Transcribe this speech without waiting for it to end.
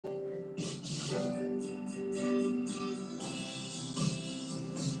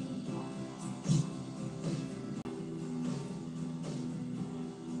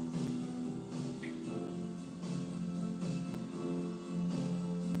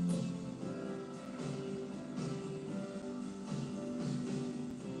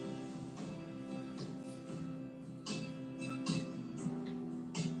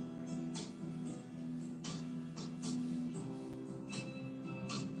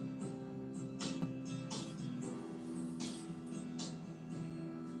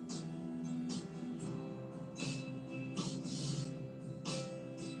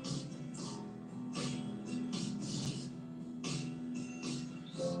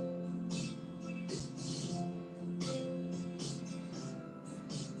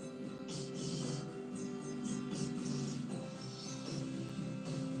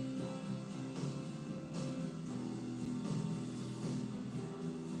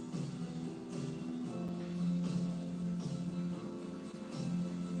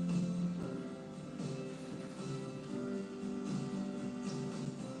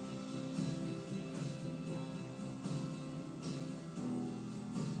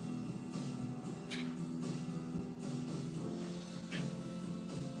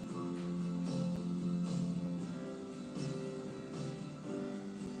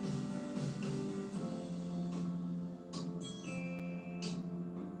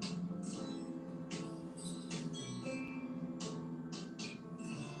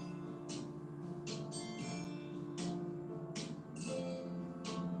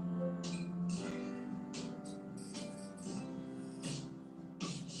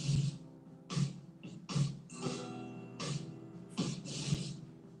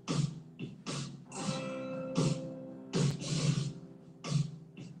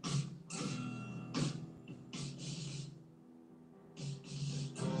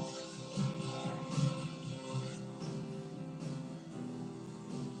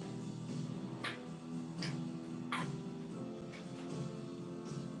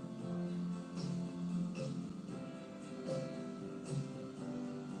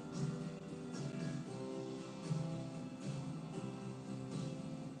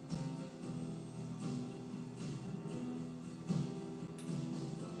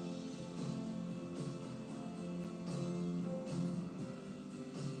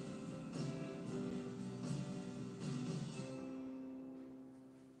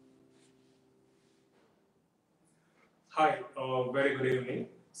Hi, very good evening.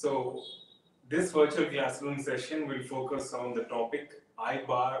 This virtual classroom session will focus on the topic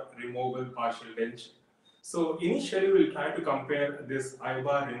I-bar removable partial denture. So, initially, we'll try to compare this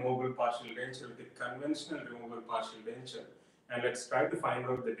I-bar removable partial denture with the conventional removable partial denture, and let's try to find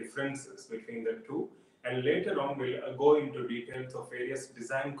out the differences between the two. And later on, we'll go into details of various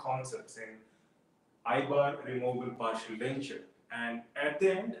design concepts in I-bar removable partial denture. And at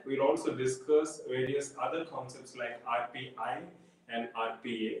the end, we'll also discuss various other concepts like RPI and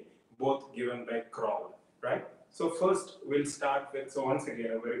RPA, both given by Kroll, right? So first, we'll start with, so once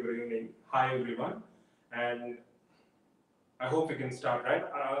again, a very good evening. Hi, everyone. And I hope we can start, right?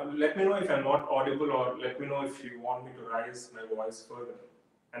 Let me know if I'm not audible or let me know if you want me to raise my voice further.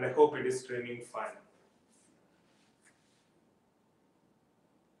 And I hope it is streaming fine.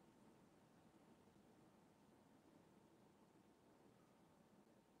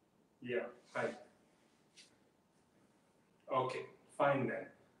 Yeah, fine. Okay, fine then.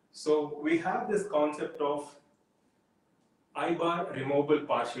 So we have this concept of I-bar removable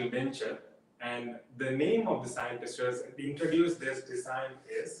partial denture, and the name of the scientist who has introduced this design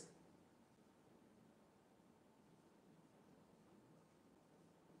is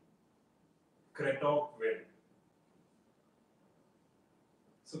Kretochvil.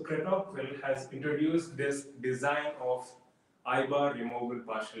 So Kretochvil has introduced this design of I-bar removable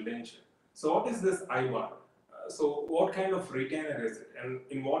partial denture. So what is this I-bar? So what kind of retainer is it, and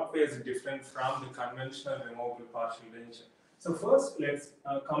in what way is it different from the conventional removable partial denture? So first, let's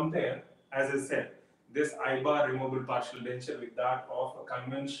compare, as I said, this I-bar removable partial denture with that of a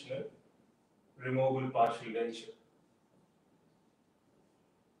conventional removable partial denture.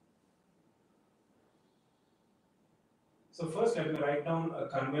 So first, let me write down a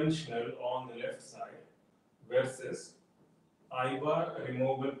conventional on the left side versus I-bar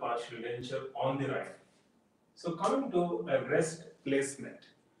removable partial denture on the right. So coming to a rest placement.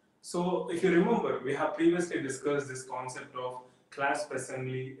 So if you remember, we have previously discussed this concept of clasp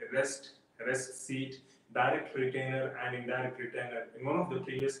assembly, rest seat, direct retainer and indirect retainer in one of the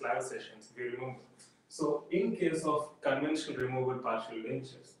previous class sessions, if you remember. So in case of conventional removable partial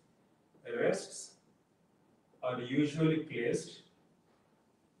dentures, rests are usually placed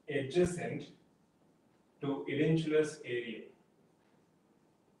adjacent to edentulous area.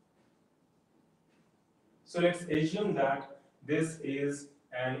 So let's assume that this is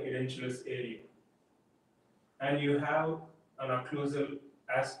an edentulous area and you have an occlusal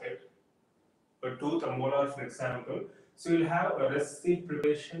aspect, a tooth, a molar for example. So you'll have a rest seat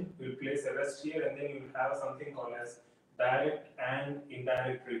preparation, you'll place a rest here and then you'll have something called as direct and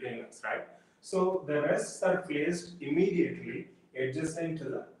indirect retainers, right? So the rests are placed immediately adjacent to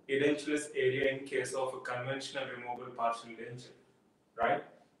the edentulous area in case of a conventional removable partial denture, right?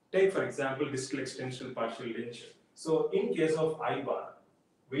 Take for example distal extensional partial denture. So in case of I-bar,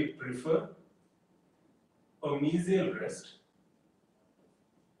 we prefer a mesial rest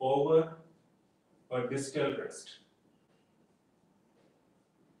over a distal rest.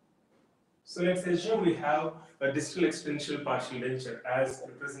 So let's assume we have a distal extensional partial denture as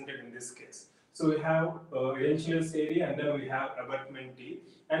represented in this case. So we have edentulous area and then we have abutment T.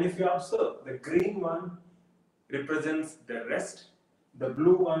 And if you observe, the green one represents the rest, the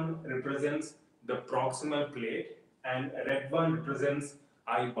blue one represents the proximal plate, and red one represents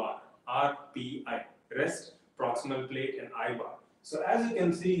I-bar, RPI, rest, proximal plate, and I-bar. So as you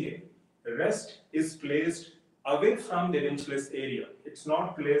can see here, the rest is placed away from the edentulous area. It's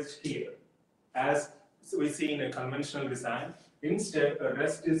not placed here as we see in a conventional design. Instead, a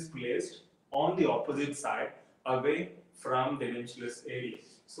rest is placed on the opposite side away from the edentulous area.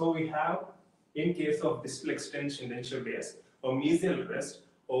 So we have, in case of distal extension denture base, a mesial rest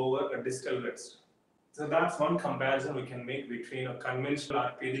over a distal rest. So that's one comparison we can make between a conventional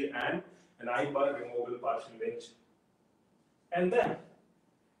RPD and an I-bar removable partial denture. And then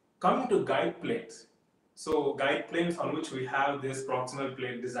coming to guide planes. So guide planes on which we have this proximal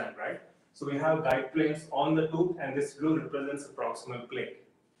plate design, right? So we have guide planes on the tooth and this blue represents the proximal plate.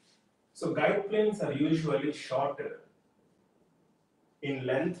 So guide planes are usually shorter in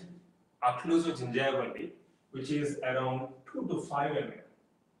length, occlusogingivally, which is around 2 to 5 mm.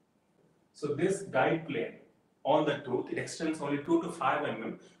 So this guide plane on the tooth, it extends only 2 to 5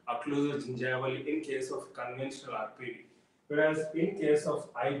 mm occlusogingivally in case of conventional RPD. Whereas in case of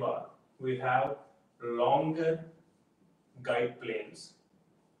I-bar, we have longer guide planes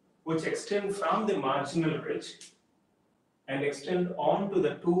which extend from the marginal ridge and extend onto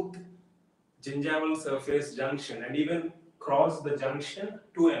the tooth gingival surface junction and even cross the junction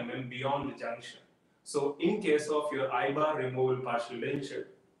 2 mm beyond the junction. So in case of your I-bar removable partial denture,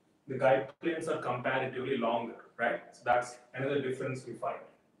 the guide planes are comparatively longer, right? So that's another difference we find.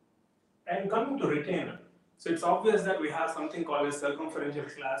 And coming to retainer, so it's obvious that we have something called a circumferential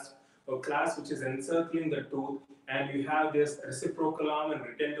clasp, or clasp which is encircling the tooth, and you have this reciprocal arm and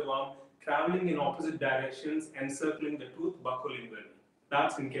retentive arm traveling in opposite directions, encircling the tooth buccolingually.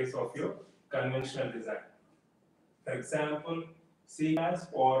 That's in case of your conventional design. For example, C clasp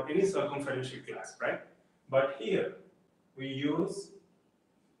or any circumferential clasp, right? But here we use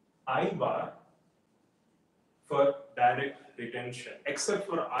I bar for direct retention, except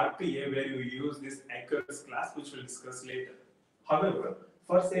for RPA where you use this Ecker's class, which we'll discuss later. However,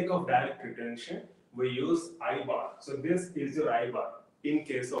 for sake of direct retention, we use I bar. So this is your I bar in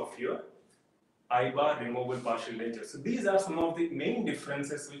case of your I bar removable partial denture. So these are some of the main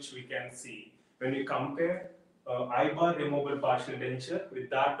differences which we can see when we compare I bar removable partial denture with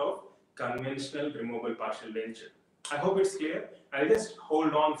that of conventional removable partial denture. I hope it's clear. I'll just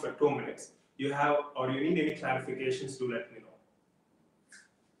hold on for 2 minutes. You have or you need any clarifications, do let me know.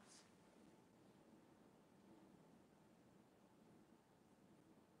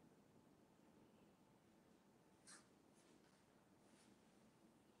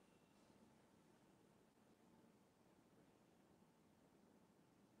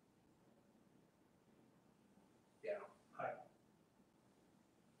 Yeah. Hi.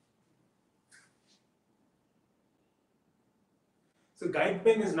 So guide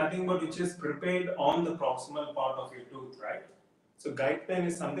plane is nothing but which is prepared on the proximal part of your tooth, right? So guide plane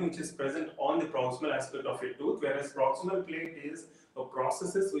is something which is present on the proximal aspect of your tooth, whereas proximal plane is a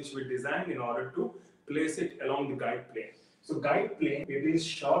processes which we design in order to place it along the guide plane. So guide plane, it is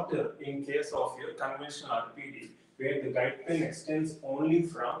shorter in case of your conventional RPD, where the guide plane extends only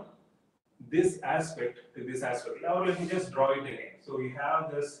from this aspect to this aspect. Now let me just draw it again. So we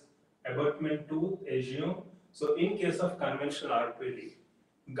have this abutment tooth, assume. So in case of conventional RPD,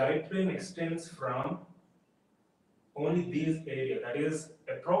 guide plane extends from only these area, that is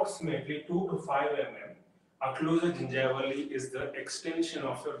approximately 2 to 5 mm. Occlusal gingivally is the extension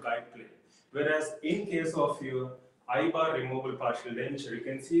of your guide plane. Whereas in case of your I bar removable partial denture, you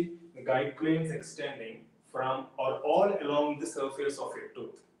can see the guide planes extending from or all along the surface of your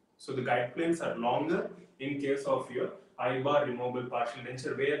tooth. So the guide planes are longer in case of your I bar removable partial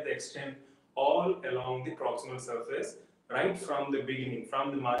denture, where they extend all along the proximal surface, right from the beginning,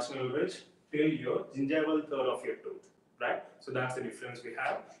 from the marginal ridge till your gingival third of your tooth, right? So that's the difference we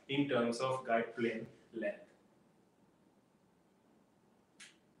have in terms of guide plane length.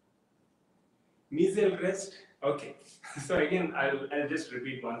 Mesial rest, okay. So again, I'll just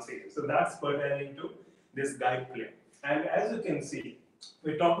repeat once again. So that's pertaining to this guide plane. And as you can see,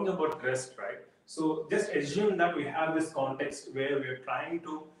 we're talking about rest, right? So just assume that we have this context where we're trying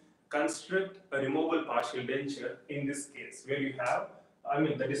to construct a removable partial denture in this case, where you have,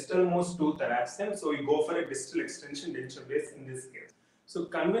 the distal most tooth are absent, so we go for a distal extension denture base in this case. So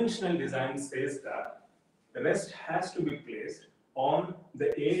conventional design says that the rest has to be placed on the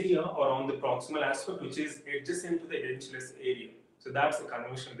area or on the proximal aspect which is adjacent to the edgeless area. So that's the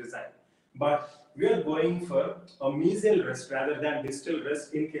conventional design. But we are going for a mesial rest rather than distal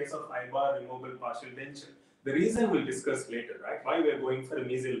rest in case of I bar removable partial denture. The reason we'll discuss later, right? Why we are going for a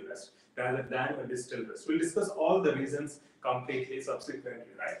mesial rest rather than a distal rest. We'll discuss all the reasons completely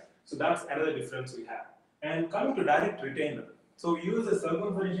subsequently, right? So that's another difference we have. And coming to direct retainer. So we use a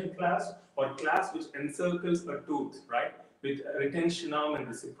circumferential clasp or clasp which encircles a tooth, right? With a retention arm and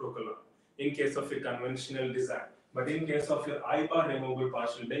reciprocal arm in case of a conventional design. But in case of your I bar removable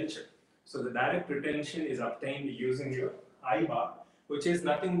partial denture, so the direct retention is obtained using your I bar, which is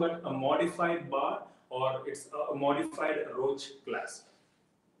nothing but a modified bar or it's a modified roach clasp.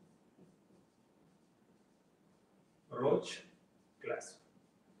 Roach clasp.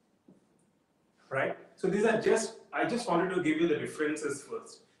 Right? So these are I just wanted to give you the references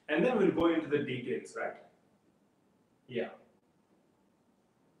first, and then we'll go into the details, right? Yeah.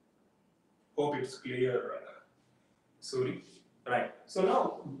 Hope it's clear, Suri. Right. So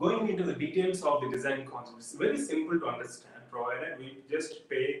now going into the details of the design concept, it's very simple to understand, provided we just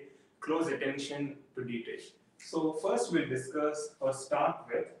pay close attention to detail. So first we'll discuss or start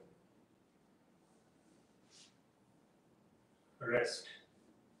with rest.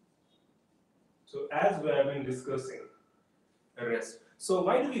 So as we have been discussing rest. So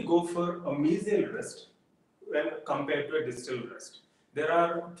why do we go for a mesial rest when compared to a distal rest? There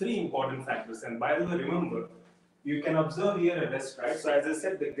are three important factors, and by the way, remember, you can observe here a rest, right? So as I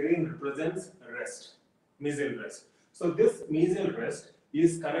said, the green represents rest, mesial rest. So this mesial rest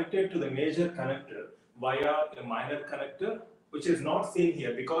is connected to the major connector via a minor connector, which is not seen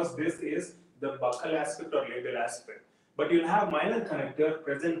here because this is the buccal aspect or labial aspect. But you'll have minor connector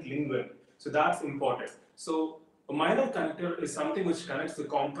present lingually. So that's important. So A minor connector is something which connects the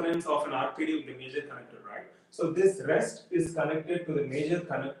components of an RPD with the major connector, right? So this rest is connected to the major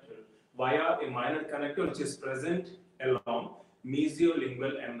connector via a minor connector which is present along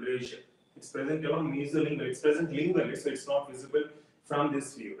mesiolingual embrasure. It's present along mesiolingual, it's present lingually, so it's not visible from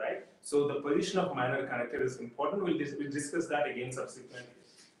this view, right? So the position of minor connector is important. We'll discuss that again subsequently.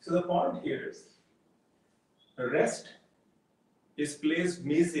 So the point here is rest is placed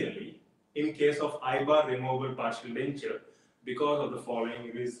mesially in case of I-bar removable partial denture because of the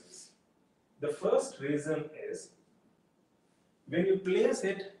following reasons. The first reason is when you place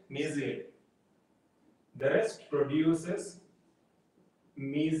it mesially, the rest produces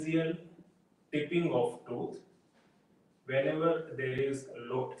mesial tipping of tooth whenever there is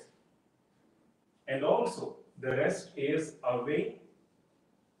a load. And also, the rest is away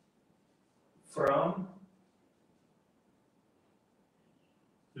from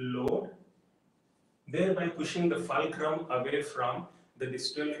load, thereby pushing the fulcrum away from the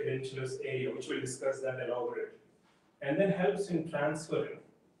distal edentulous area, which we'll discuss that elaborately, and then helps in transferring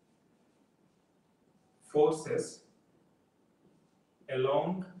forces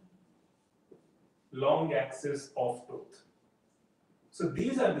along long axis of tooth. So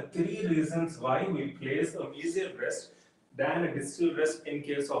these are the three reasons why we place a mesial rest than a distal rest in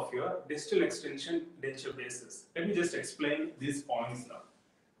case of your distal extension denture basis. Let me just explain these points now.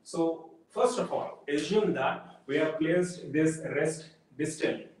 So first of all, assume that we have placed this rest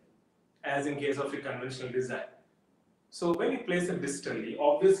distally, as in case of a conventional design. So when you place it distally,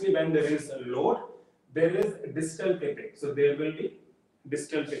 obviously when there is a load, there is distal tipping. So there will be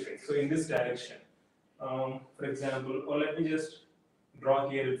distal tipping. So in this direction, for example, or let me just draw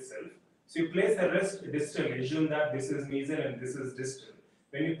here itself. So you place a rest distally, assume that this is mesial and this is distal.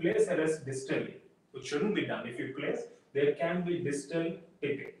 When you place a rest distally, which shouldn't be done, if you place, there can be distal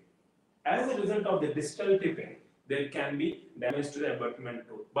tipping. As a result of the distal tipping, there can be damage to the abutment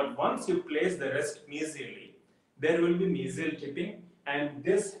tooth. But once you place the rest mesially, there will be mesial tipping, and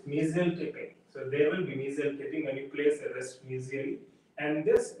this mesial tipping, so there will be mesial tipping when you place the rest mesially, and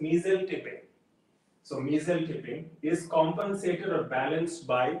this mesial tipping, so mesial tipping is compensated or balanced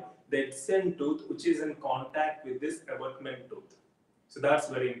by the descent tooth which is in contact with this abutment tooth. So that's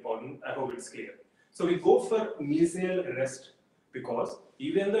very important. I hope it's clear. So we go for mesial rest because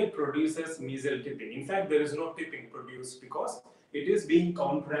even though it produces mesial tipping, in fact there is no tipping produced because it is being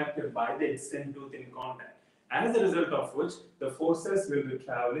contracted by the descent tooth in contact. As a result of which the forces will be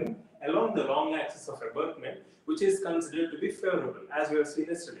traveling along the long axis of abutment, which is considered to be favorable, as we have seen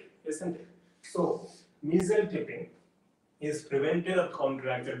yesterday, isn't it? So mesial tipping is prevented or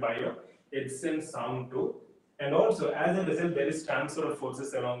contracted by your adjacent sound tooth, and also as a result there is transfer of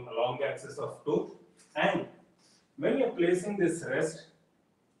forces along the long axis of tooth, and when you are placing this rest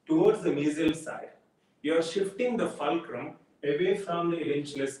towards the mesial side, you are shifting the fulcrum away from the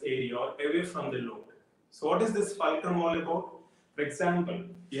edentulous area or away from the load. So what is this fulcrum all about? For example,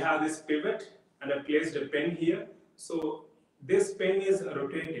 you have this pivot and I placed a pen here. So this pen is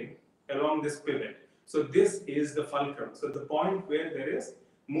rotating along this pivot. So this is the fulcrum. So the point where there is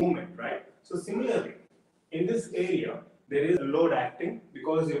movement, right? So similarly, in this area, there is a load acting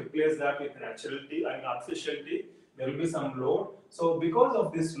because you replace that with naturality and artificiality. There will be some load. So because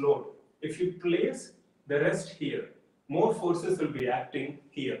of this load, if you place the rest here, more forces will be acting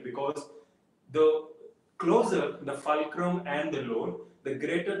here because the closer the fulcrum and the load, the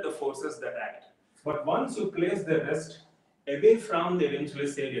greater the forces that act. But once you place the rest away from the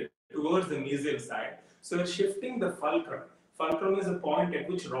edentulous area towards the mesial side, so you're shifting the fulcrum. Fulcrum is a point at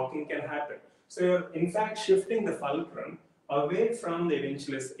which rocking can happen. So you're in fact shifting the fulcrum away from the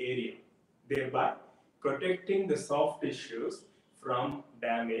edentulous area, thereby protecting the soft tissues from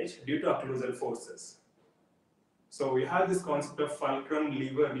damage due to occlusal forces. So we have this concept of fulcrum,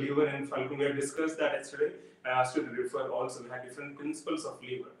 lever and fulcrum. We have discussed that yesterday. I asked you to refer also. We had different principles of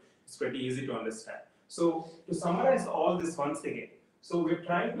lever. It's pretty easy to understand. So to summarize all this once again, so we're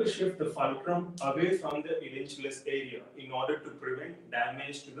trying to shift the fulcrum away from the edentulous area in order to prevent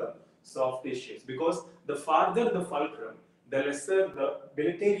damage to the soft tissues. Because the farther the fulcrum, the lesser the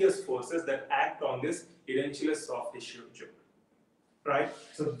deleterious forces that act on this edentulous soft tissue. Right?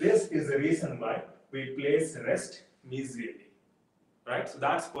 So this is the reason why we place rest mesially. Right? So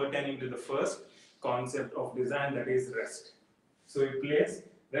that's pertaining to the first concept of design, that is rest. So we place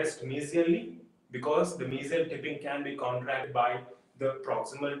rest mesially because the mesial tipping can be contracted by the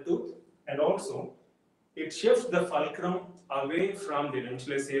proximal tooth, and also it shifts the fulcrum away from the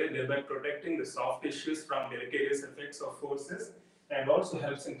edentulous area, thereby protecting the soft tissues from deleterious effects of forces, and also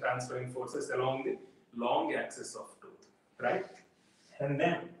helps in transferring forces along the long axis of tooth. Right? And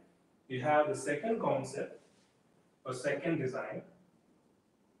then you have the second concept, or second design,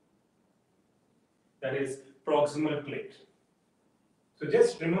 that is proximal plate. So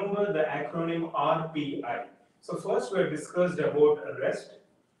just remember the acronym RPI. So first we have discussed about rest.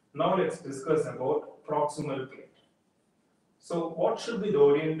 Now let's discuss about proximal plate. So what should be the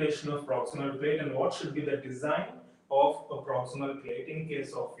orientation of proximal plate and what should be the design of a proximal plate in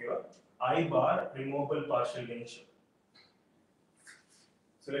case of your I-bar removable partial denture?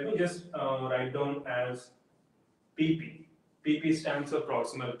 So let me just write down as PP. PP stands for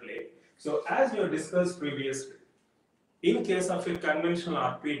proximal plate. So as we have discussed previously, in case of a conventional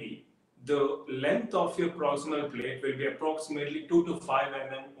RPD, the length of your proximal plate will be approximately 2 to 5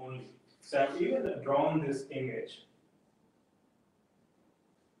 mm only. So I've even drawn this image.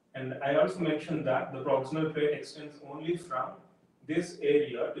 And I also mentioned that the proximal plate extends only from this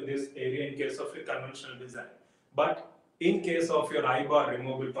area to this area in case of a conventional design. But in case of your I-bar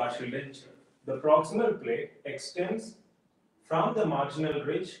removable partial denture, the proximal plate extends from the marginal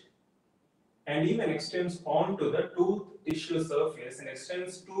ridge and even extends onto the tooth tissue surface and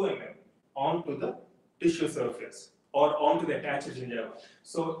extends 2 mm onto the tissue surface or onto the attached gingiva.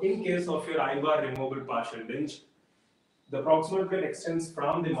 So in case of your I-bar removable partial denture, the proximal plate extends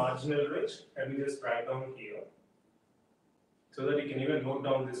from the marginal ridge. Let me just write down here so that you can even note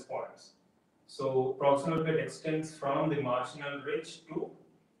down these points. So proximal plate extends from the marginal ridge to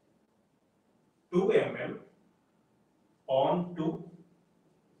 2 mm onto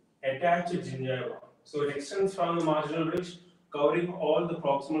attached gingiva. So it extends from the marginal ridge, covering all the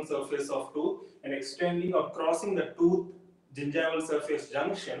proximal surface of tooth and extending or crossing the tooth gingival surface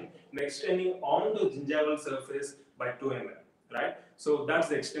junction and extending onto gingival surface by 2 mm, right? So that's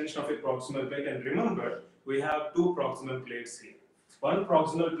the extension of a proximal plate. And remember, we have two proximal plates here. One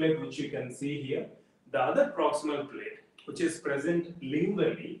proximal plate which you can see here, the other proximal plate which is present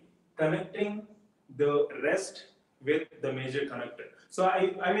lingually connecting the rest with the major connector. So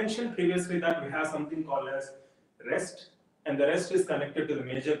I mentioned previously that we have something called as rest, and the rest is connected to the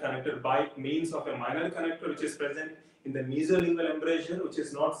major connector by means of a minor connector which is present in the mesolingual embrasure, which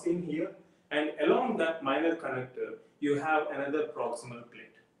is not seen here. And along that minor connector, you have another proximal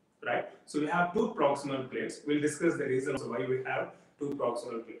plate, right? So we have two proximal plates. We'll discuss the reasons why we have two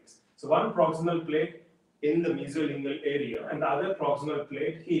proximal plates. So one proximal plate in the mesolingual area and the other proximal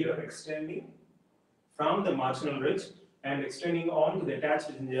plate here extending from the marginal ridge and extending on to the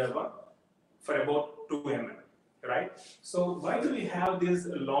attached gingiva for about 2 mm, right? So why do we have these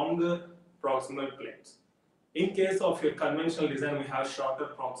longer proximal plates? In case of your conventional design, we have shorter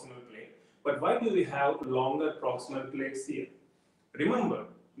proximal plate, but why do we have longer proximal plates here? Remember,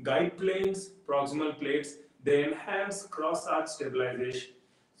 guide planes, proximal plates, they enhance cross-arch stabilization.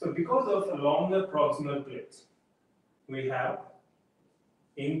 So because of longer proximal plates, we have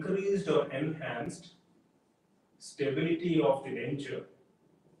increased or enhanced stability of the denture.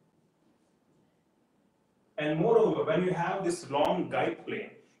 And moreover, when you have this long guide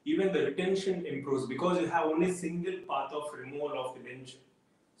plane, even the retention improves because you have only single path of removal of the denture.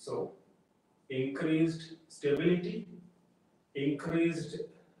 So, increased stability, increased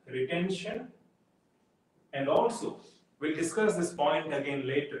retention, and also, we'll discuss this point again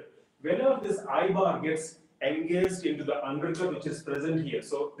later. Whenever this I-bar gets engaged into the undercut which is present here,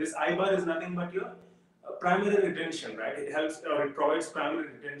 so this I-bar is nothing but your primary retention, right? It helps or it provides primary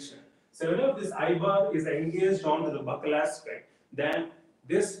retention. So whenever this I-bar is engaged onto the buccal aspect, then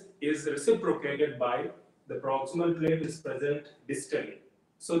this is reciprocated by the proximal plate is present distally.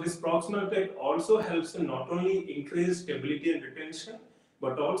 So this proximal plate also helps in not only increase stability and retention,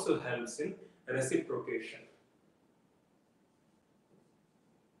 but also helps in reciprocation.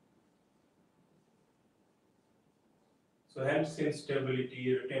 So helps in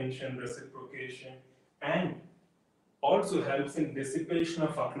stability, retention, reciprocation, and also helps in dissipation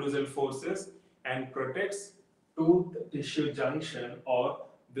of occlusal forces and protects tooth tissue junction or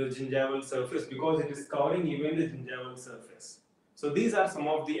the gingival surface because it is covering even the gingival surface. So these are some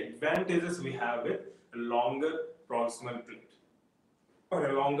of the advantages we have with a longer proximal plate or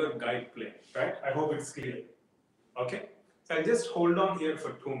a longer guide plane, right? I hope it's clear. Okay? So I'll just hold on here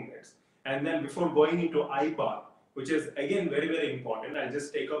for 2 minutes. And then before going into I-bar, which is again very, very important, I'll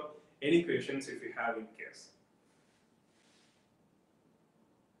just take up any questions if you have in case.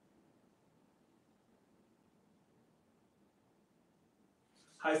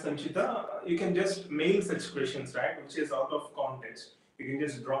 Hi Sanchita, you can just mail such questions, right, which is out of context. You can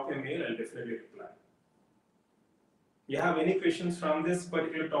just drop a mail, I'll definitely reply. You have any questions from this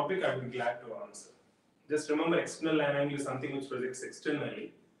particular topic, I'd be glad to answer. Just remember, external line angle is something which projects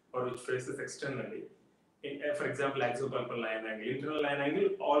externally or which faces externally. For example, axopalpal line angle, internal line angle,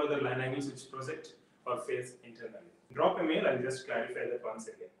 all other line angles which project or face internally. Drop a mail, I'll just clarify that once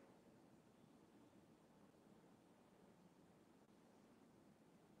again.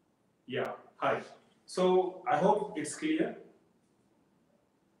 Yeah, hi. So I hope it's clear.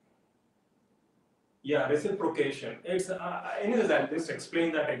 Yeah, reciprocation. It's anyways, I'll just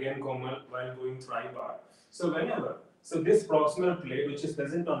explain that again, Komal, while going through I-bar. So this proximal plate, which is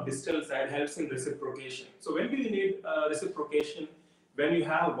present on distal side, helps in reciprocation. So when do you need reciprocation? When you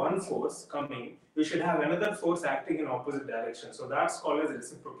have one force coming, you should have another force acting in opposite direction. So that's called as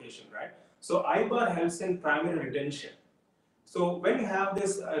reciprocation, right? So I-bar helps in primary retention. So when you have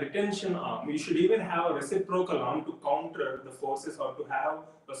this retention arm, you should even have a reciprocal arm to counter the forces or to have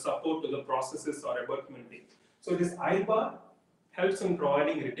a support to the processes or abutmenting. So this I-bar helps in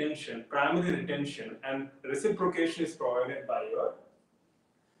providing retention, primary retention, and reciprocation is provided by your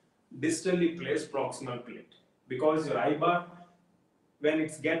distally placed proximal plate. Because your I-bar, when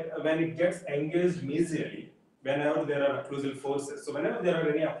it gets engaged mesially, whenever there are occlusal forces. So whenever there are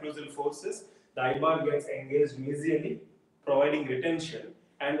any occlusal forces, the I-bar gets engaged mesially, providing retention,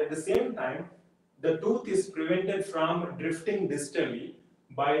 and at the same time, the tooth is prevented from drifting distally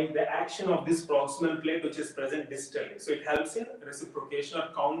by the action of this proximal plate which is present distally. So it helps in reciprocation or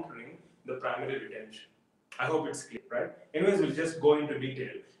countering the primary retention. I hope it's clear, right? Anyways, we'll just go into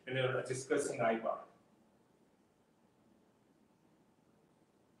detail when we're discussing I-bar.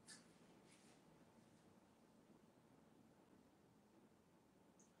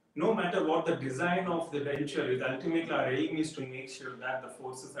 No matter what the design of the denture is, ultimately our aim is to make sure that the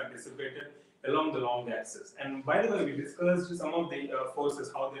forces are dissipated along the long axis. And by the way, we discussed some of the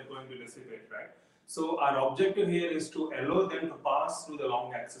forces, how they're going to dissipate, right? So our objective here is to allow them to pass through the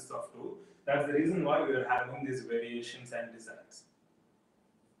long axis of tooth. That's the reason why we are having these variations and designs.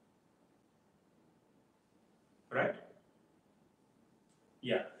 Right?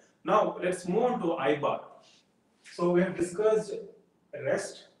 Yeah. Now let's move on to I-bar. So we have discussed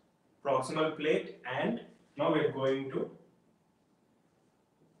rest, proximal plate, and now we're going to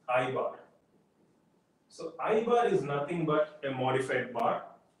I-bar. So I-bar is nothing but a modified bar.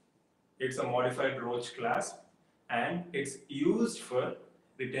 It's a modified Roach clasp and it's used for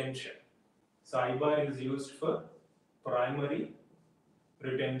retention. So I-bar is used for primary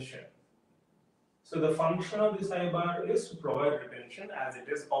retention. So the function of this I-bar is to provide retention, as it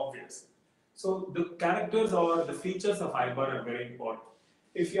is obvious. So the characters or the features of I-bar are very important.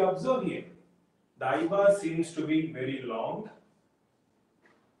 If you observe here, the I-bar seems to be very long,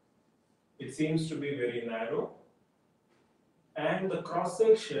 it seems to be very narrow, and the cross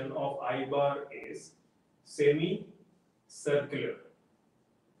section of I-bar is semi-circular.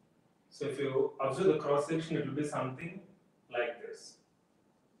 So if you observe the cross section, it will be something like this.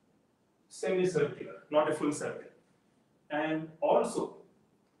 Semicircular, not a full circle. And also,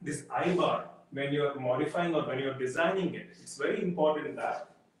 this I-bar, when you are modifying or when you are designing it, it's very important that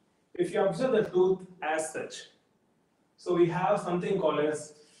if you observe the tooth as such, so we have something called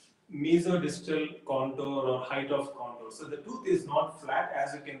as mesodistal contour or height of contour. So the tooth is not flat,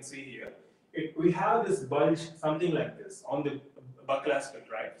 as you can see here. We have this bulge, something like this, on the buccal aspect,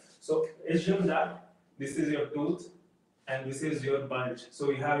 right? So assume that this is your tooth and this is your bulge. So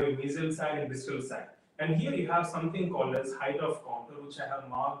you have your mesial side and distal side. And here you have something called as height of contour, which I have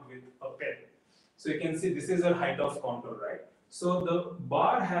marked with a pen. So you can see this is your height of contour, right? So the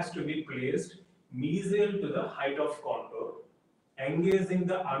bar has to be placed mesial to the height of contour, engaging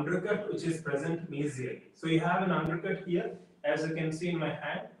the undercut which is present mesially. So you have an undercut here, as you can see in my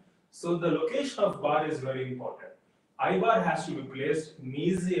hand. So the location of bar is very important. I-bar has to be placed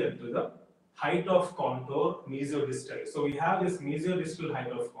mesial to the height of contour mesodistally. So we have this mesodistal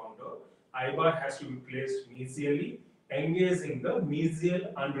height of contour. I-bar has to be placed mesially, engaging the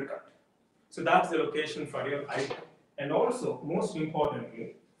mesial undercut. So that's the location for your I-bar. And also, most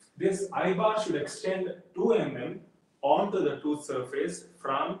importantly, this I-bar should extend 2 mm onto the tooth surface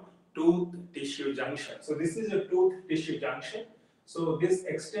from tooth tissue junction. So this is a tooth tissue junction. So this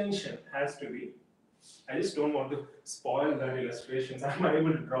extension has to be, I just don't want to spoil that illustration, so I'm not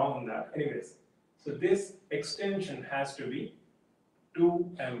able to draw on that. Anyways, so this extension has to be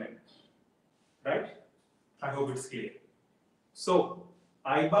 2 mm, right? I hope it's clear. So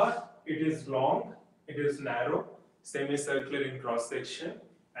I-bar, it is long, it is narrow, semicircular in cross section,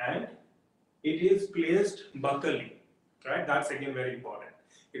 and it is placed buccally, right? That's again very important.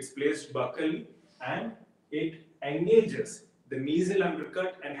 It's placed buccally and it engages the mesial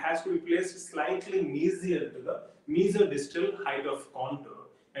undercut and has to be placed slightly mesial to the mesodistal height of contour,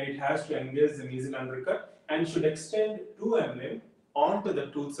 and it has to engage the mesial undercut and should extend 2 mm onto the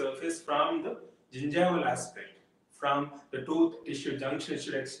tooth surface from the gingival aspect. From the tooth tissue junction, it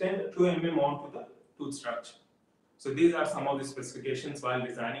should extend 2 mm onto the tooth structure. So these are some of the specifications while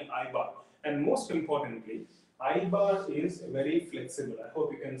designing I-bar. And most importantly, I-bar is very flexible. I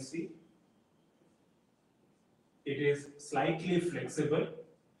hope you can see. It is slightly flexible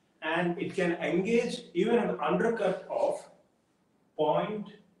and it can engage even an undercut of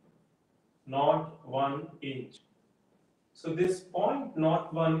 0.01 inch. So this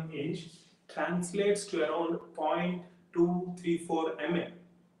 0.01 inch translates to around 0.234 mm,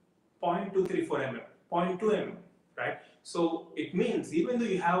 0.234 mm, 0.2 mm, right? So it means even though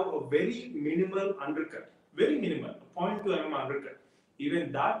you have a very minimal undercut, very minimal, 0.2 mm undercut,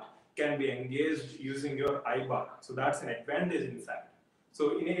 even that can be engaged using your I-bar. So that's an advantage in fact.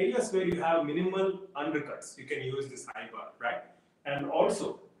 So in areas where you have minimal undercuts, you can use this I-bar, right? And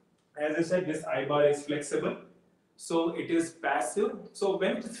also, as I said, this I-bar is flexible. So it is passive. So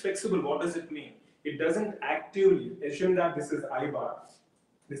when it is flexible, what does it mean? It doesn't actively, assume that this is I-bar,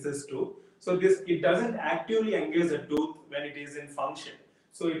 this is tooth. So this, it doesn't actively engage the tooth when it is in function.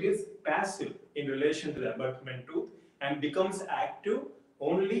 So it is passive in relation to the abutment tooth and becomes active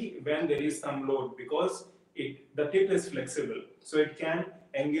only when there is some load, because the tip is flexible. So it can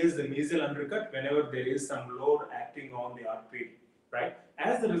engage the mesial undercut whenever there is some load acting on the RPD, right?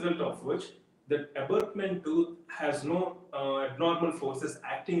 As a result of which, the abutment tooth has no abnormal forces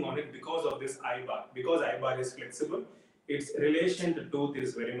acting on it because of this I-bar. Because I-bar is flexible, its relation to tooth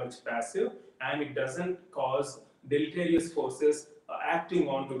is very much passive and it doesn't cause deleterious forces acting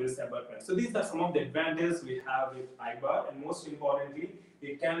onto this abutment. So these are some of the advantages we have with I-bar, and most importantly,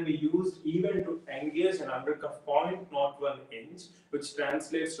 it can be used even to engage an undercut 0.01 inch, which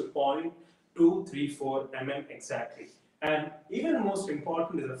translates to 0.234 mm exactly. And even most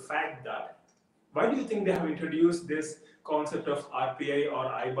important is the fact that, why do you think they have introduced this concept of RPI or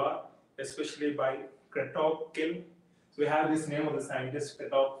I-bar, especially by Kretov-Kill? So we have this name of the scientist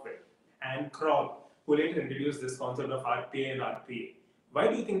Kretov-Kill and Kroll, who later introduced this concept of RPA and RPA. Why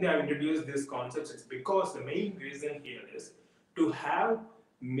do you think they have introduced these concepts? It's because the main reason here is to have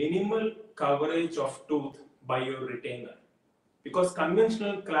minimal coverage of tooth by your retainer. Because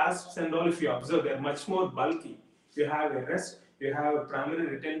conventional clasps and all, if you observe, they're much more bulky. You have a rest, you have a primary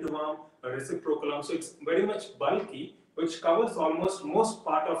retentive arm, a reciprocal arm, so it's very much bulky, which covers almost most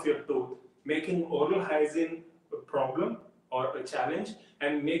part of your tooth, making oral hygiene a problem or a challenge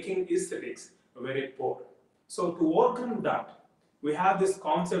and making aesthetics very poor. So to overcome that, we have this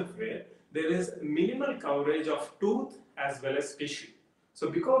concept where there is minimal coverage of tooth as well as tissue. So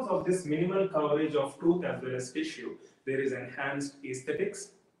because of this minimal coverage of tooth as well as tissue, there is enhanced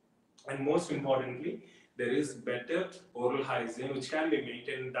aesthetics, and most importantly, there is better oral hygiene which can be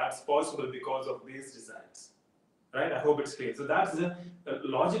maintained. That's possible because of these designs, right? I hope it's clear. So that's the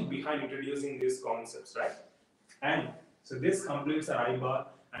logic behind introducing these concepts, right? And so this completes our I-bar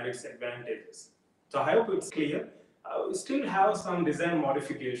and its advantages. So I hope it's clear. We still have some design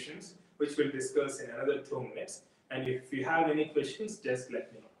modifications which we'll discuss in another 2 minutes. And if you have any questions, just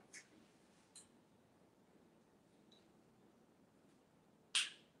let me know.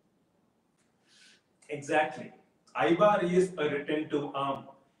 Exactly. I-bar is a retentive arm.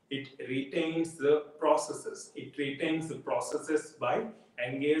 It retains the processes. It retains the processes by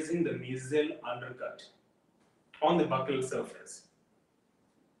engaging the mesial undercut on the buccal surface.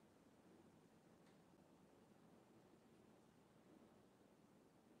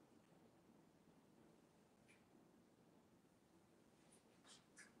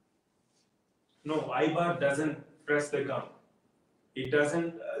 No, I-bar doesn't press the gum. It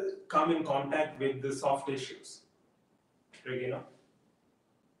doesn't come in contact with the soft tissues. Regina?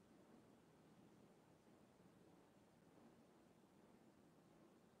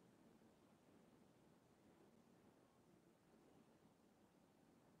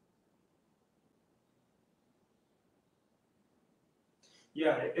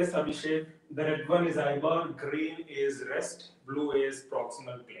 Yeah, yes, Abhishek. The red one is I-bar, green is rest, blue is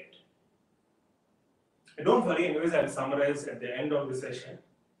proximal plate. Don't worry, anyways, I'll summarize at the end of the session.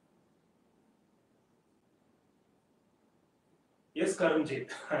 Yes, Karamjit,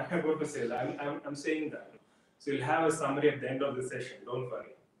 I'm about to say that. I'm saying that. So you'll have a summary at the end of the session, don't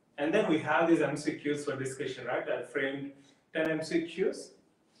worry. And then we have these MCQs for discussion, right? I framed 10 MCQs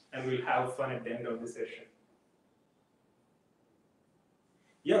and we'll have fun at the end of the session.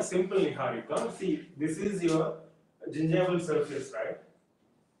 Yeah, simple, Niharika. See, this is your gingival surface, right?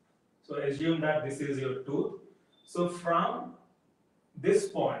 So assume that this is your tooth. So from this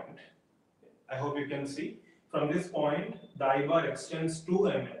point, I hope you can see, from this point, the I-bar extends 2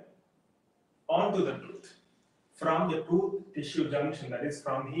 mm onto the tooth. From the tooth tissue junction, that is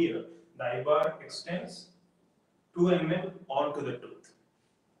from here, the I-bar extends 2 mm onto the tooth.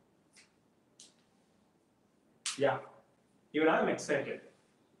 Yeah, even I'm excited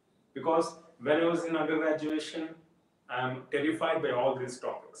because when I was in undergraduation, I'm terrified by all these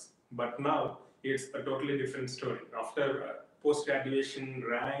topics. But now it's a totally different story. After post-graduation,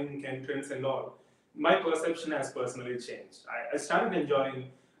 rank, entrance, and all, my perception has personally changed. I started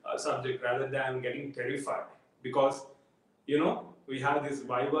enjoying a subject rather than getting terrified because, we have these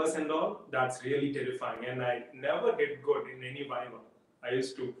vivas and all. That's really terrifying, and I never did good in any viva. I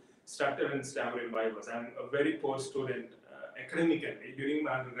used to stutter and stammer in vivas. I'm a very poor student academically during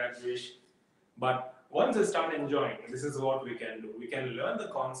my undergraduate. But once I start enjoying, this is what we can do. We can learn the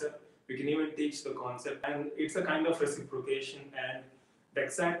concept, we can even teach the concept, and it's a kind of reciprocation, and the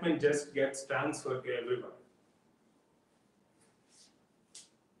excitement just gets transferred to everyone.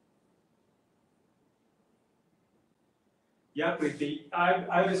 Yeah, Preeti,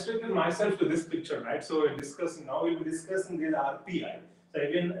 I restricted myself to this picture, right? So we'll be discussing this RPI. So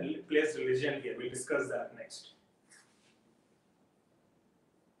again, place religion here. We'll discuss that next.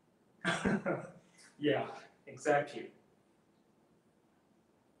 Yeah, exactly.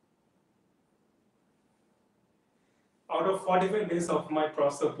 Out of 45 days of my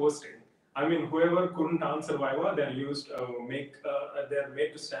process of posting, I mean, whoever couldn't answer Viva, they're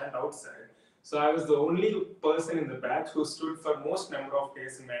made to stand outside. So I was the only person in the batch who stood for most number of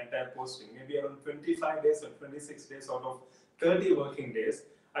days in my entire posting, maybe around 25 days or 26 days out of 30 working days.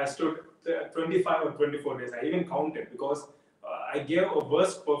 I stood 25 or 24 days. I even counted because I gave a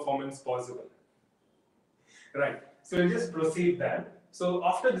worst performance possible. Right. So we'll just proceed then. So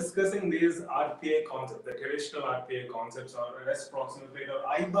after discussing these RPA concepts, the traditional RPA concepts or rest proximal plate or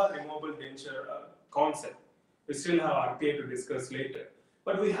IBA removable denture concept, we still have RPA to discuss later.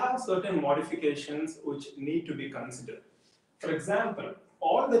 But we have certain modifications which need to be considered. For example,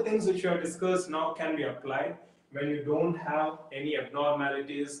 all the things which we have discussed now can be applied when you don't have any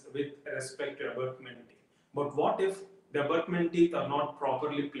abnormalities with respect to abutment teeth. But what if the abutment teeth are not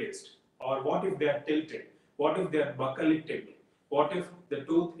properly placed? Or what if they are tilted? What if they are buccally tipped? What if the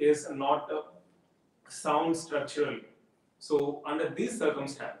tooth is not sound structurally? So under these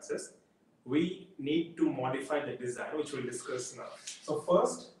circumstances, we need to modify the design, which we'll discuss now. So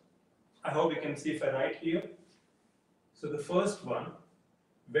first, I hope you can see if I write here. So the first one,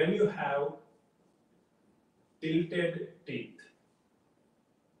 when you have tilted teeth,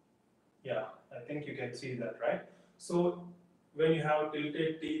 yeah, I think you can see that, right? So when you have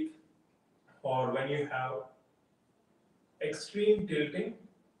tilted teeth or when you have extreme tilting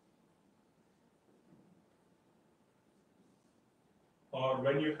or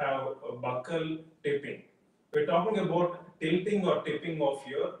when you have a buccal tipping, we're talking about tilting or tipping of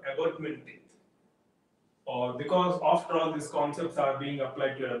your abutment teeth. Or because after all these concepts are being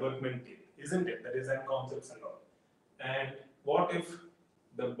applied to your abutment teeth, isn't it? The design concepts and all. And what if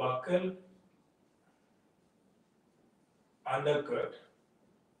the buccal undercut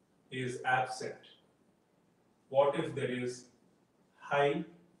is absent? What if there is high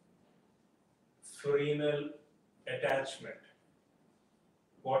frenal attachment?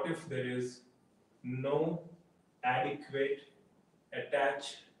 What if there is no adequate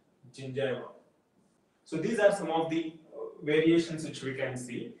attached gingiva? So these are some of the variations which we can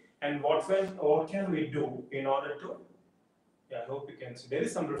see. And what can we do in order to, yeah, I hope you can see. There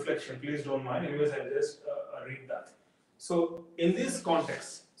is some reflection, please don't mind. Anyways, I'll just read that. So in this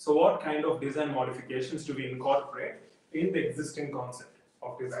context, so what kind of design modifications do we incorporate in the existing concept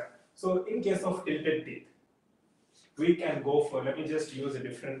of design? So in case of tilted teeth, we can go for, let me just use a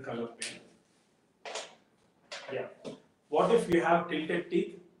different color pen. Yeah. What if you have tilted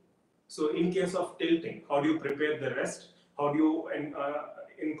teeth? So in case of tilting, how do you prepare the rest? How do you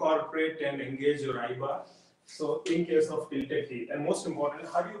incorporate and engage your eye bar? So in case of tilted teeth, and most importantly,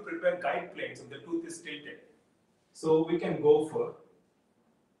 how do you prepare guide planes if the tooth is tilted? So we can go for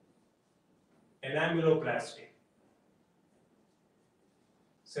enamelloplasty.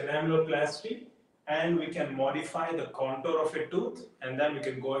 So enamelloplasty, and we can modify the contour of a tooth, and then we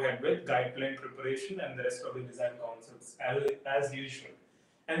can go ahead with guide plane preparation and the rest of the design concepts as usual.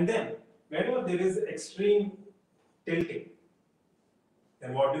 And then, whenever there is extreme tilting,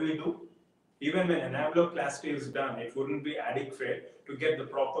 then what do we do? Even when enamelloplasty is done, it wouldn't be adequate to get the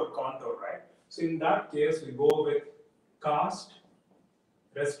proper contour, right? So in that case, we go with cast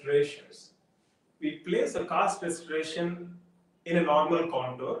restorations. We place a cast restoration in a normal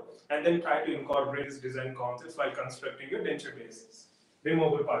contour and then try to incorporate these design concepts while constructing your denture bases,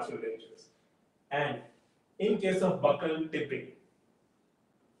 removable partial dentures. And in case of buccal tipping,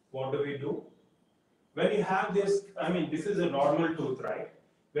 what do we do? When you have this, I mean, this is a normal tooth, right?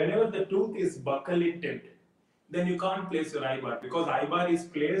 Whenever the tooth is buccally tipped, then you can't place your eye bar because eye bar is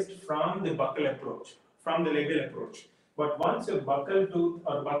placed from the buccal approach, from the labial approach. But once your buccal tooth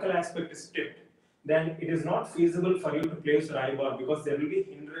or buccal aspect is tipped, then it is not feasible for you to place your eye bar because there will be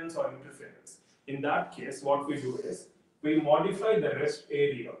hindrance or interference. In that case, what we do is we modify the rest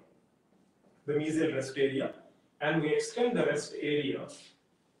area, the mesial rest area, and we extend the rest area.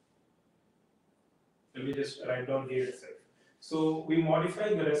 Let me just write down here itself. So we modify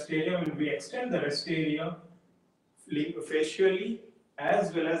the rest area and we extend the rest area facially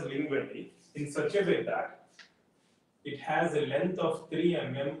as well as lingually in such a way that it has a length of 3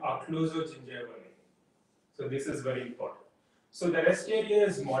 mm occlusogingivally. So this is very important. So the rest area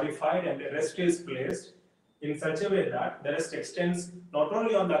is modified and the rest is placed in such a way that the rest extends not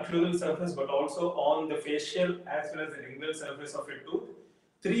only on the occlusal surface but also on the facial as well as the lingual surface of a tooth,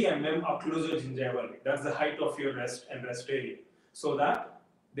 3 mm occlusogingivally. That's the height of your rest and rest area. So that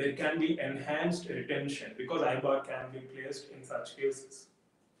there can be enhanced retention because eye bar can be placed in such cases.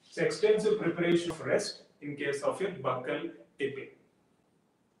 So extensive preparation of rest in case of your buccal tipping.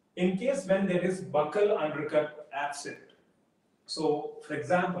 In case when there is buccal undercut absent. So for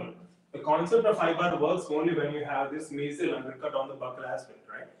example, the concept of eye bar works only when you have this mesial undercut on the buccal aspect,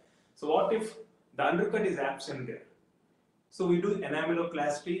 right? So what if the undercut is absent there? So we do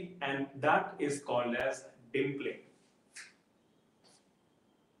enameloplasty and that is called as dimpling.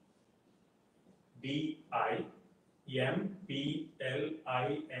 D-I-M-P-L-I-N-G.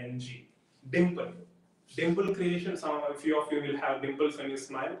 Dimple. Dimple creation, a few of you will have dimples when you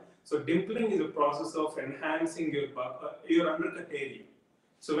smile. So dimpling is a process of enhancing your undercut area.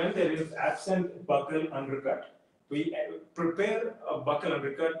 So when there is absent buccal undercut, we prepare a buccal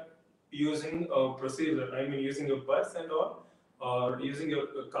undercut using a procedure, using your burrs and all, or using your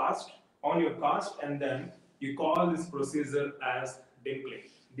cast, on your cast, and then you call this procedure as dimpling,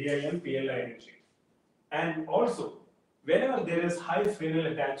 D-I-M-P-L-I-N-G. And also, whenever there is high frenal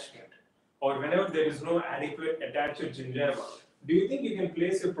attachment, or whenever there is no adequate attached gingiva, do you think you can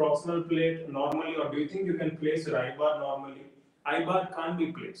place your proximal plate normally, or do you think you can place your eye bar normally? Eye bar can't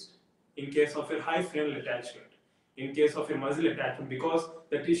be placed in case of a high frenal attachment, in case of a muscle attachment, because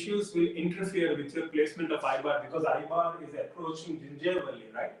the tissues will interfere with your placement of eye bar because eye bar is approaching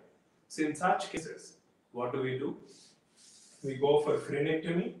gingivally, right? So in such cases, what do? We go for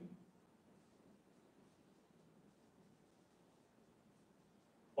frenectomy,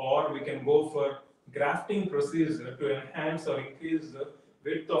 or we can go for grafting procedure to enhance or increase the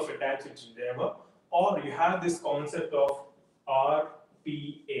width of attached gingiva, or you have this concept of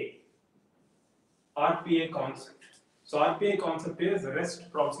RPA. RPA concept. So RPA concept is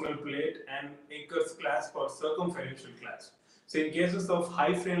rest proximal plate and Akers clasp or circumferential clasp. So in cases of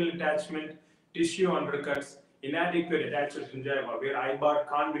high frenal attachment, tissue undercuts, inadequate attached gingiva where eye bar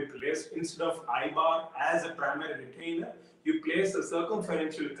can't be placed, instead of eye bar as a primary retainer, you place a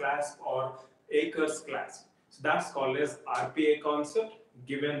circumferential clasp or Akers clasp. So that's called as RPA concept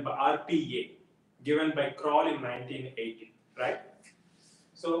given by RPA, given by Kroll in 1980, right?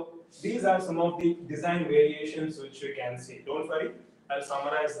 So these are some of the design variations which you can see. Don't worry, I'll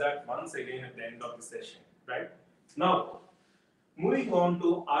summarize that once again at the end of the session, right? Now, moving on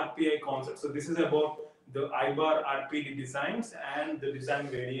to RPI concept. So this is about the eye bar RPD designs and the design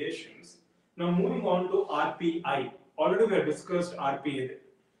variations. Now moving on to RPI. Already we have discussed RPA.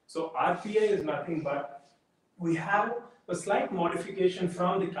 So RPI is nothing but we have a slight modification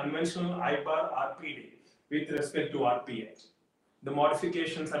from the conventional eye bar RPD with respect to RPI. The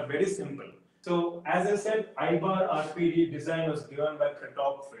modifications are very simple. So as I said, eye bar RPD design was given by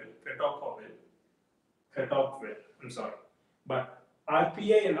Kretopil, I'm sorry. But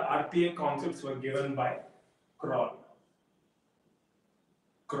RPI and RPA concepts were given by Kroll.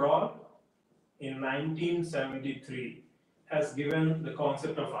 Kroll in 1973 has given the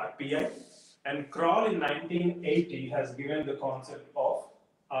concept of RPI, and Kroll in 1980 has given the concept of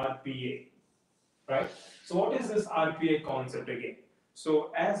RPA. Right? So what is this RPA concept again?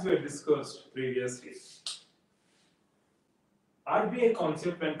 So as we discussed previously, RPA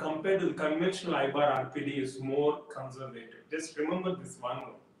concept when compared to the conventional eye bar RPD is more conservative. Just remember this one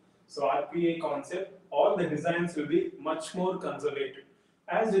word. So RPA concept, all the designs will be much more conservative.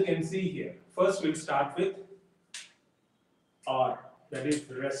 As you can see here, first we'll start with R, that is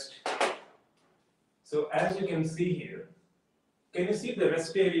rest. So as you can see here, can you see the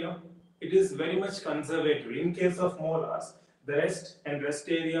rest area? It is very much conservative. In case of molars, the rest and rest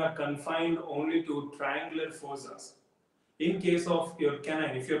area are confined only to triangular fossas. In case of your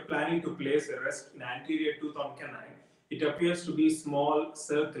canine, if you're planning to place a rest in anterior tooth on canine, it appears to be small,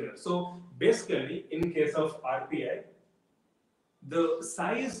 circular. So basically, in case of RPI, the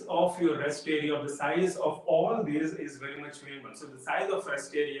size of your rest area, the size of all these is very much minimal. So the size of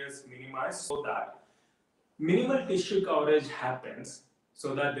rest area is minimized so that Minimal tissue coverage happens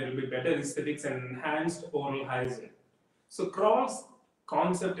so that there will be better aesthetics and enhanced oral hygiene. So Kroll's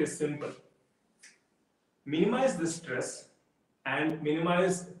concept is simple. Minimize the stress and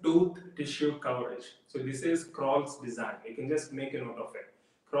minimize tooth tissue coverage. So this is Kroll's design. You can just make a note of it.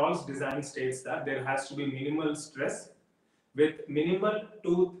 Kroll's design states that there has to be minimal stress with minimal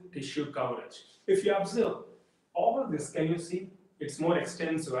tooth tissue coverage. If you observe all this, can you see? It's more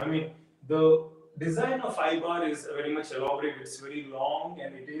extensive. I mean, the design of eye bar is very much elaborate. It's very long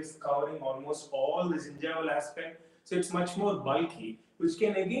and it is covering almost all the gingival aspect. So it's much more bulky, which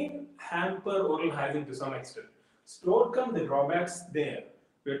can again hamper oral hygiene to some extent. So to overcome the drawbacks there,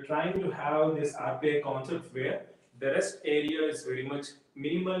 we're trying to have this RPA concept where the rest area is very much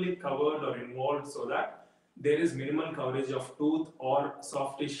minimally covered or involved so that there is minimal coverage of tooth or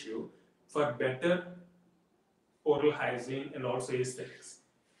soft tissue for better oral hygiene and also aesthetics.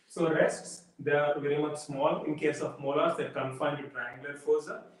 So rests, they are very much small. In case of molars, they're confined to triangular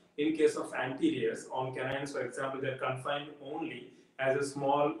fossa. In case of anteriors, on canines, for example, they're confined only as a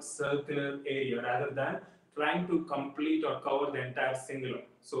small circular area rather than trying to complete or cover the entire cingulum.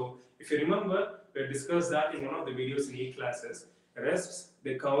 So if you remember, we discussed that in one of the videos in e-classes. Rests,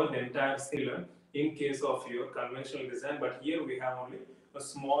 they cover the entire cingulum in case of your conventional design, but here we have only a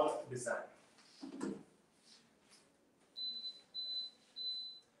small design.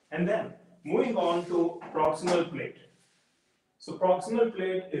 And then moving on to proximal plate. So proximal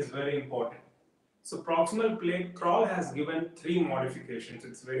plate is very important. So proximal plate, Kroll has given 3 modifications.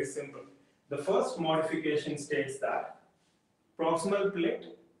 It's very simple. The first modification states that proximal plate,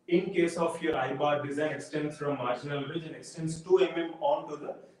 in case of your eye bar design, extends from marginal ridge and extends 2 mm onto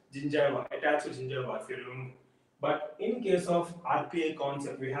the gingiva, attached to gingiva if you remember. But in case of RPA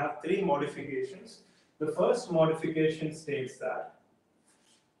concept, we have 3 modifications. The first modification states that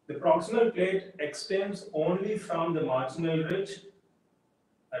the proximal plate extends only from the marginal ridge,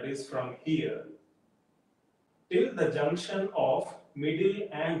 that is from here, till the junction of middle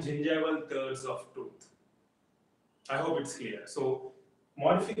and gingival thirds of tooth. I hope it's clear. So,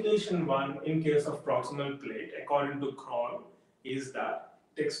 modification 1 in case of proximal plate, according to Kroll, is that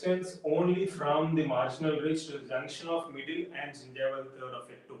it extends only from the marginal ridge to the junction of middle and gingival third of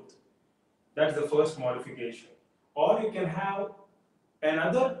a tooth. That's the first modification. Or you can have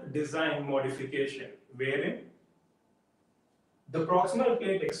another design modification wherein the proximal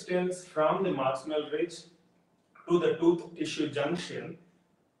plate extends from the marginal ridge to the tooth tissue junction,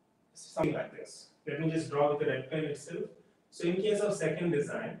 something like this. Let me just draw with the red pen itself. So in case of second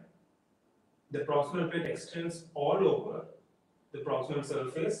design, the proximal plate extends all over the proximal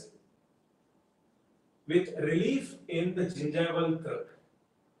surface with relief in the gingival third.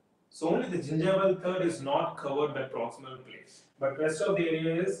 So only the gingival third is not covered by proximal plate, but rest of the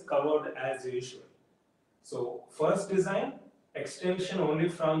area is covered as usual. So first design, extension only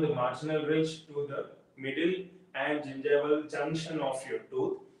from the marginal ridge to the middle and gingival junction of your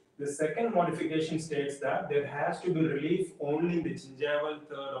tooth. The second modification states that there has to be relief only in the gingival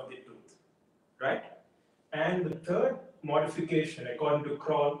third of the tooth, right? And the third modification, according to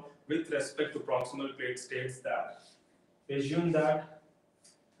Kroll, with respect to proximal plate states that, assume that,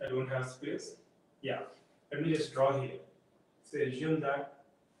 I don't have space, yeah, let me just draw here. So assume that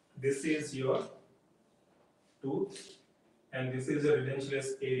this is your tooth and this is a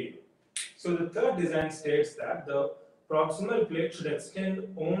redentulous area. So the third design states that the proximal plate should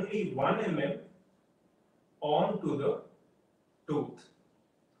extend only 1 mm onto the tooth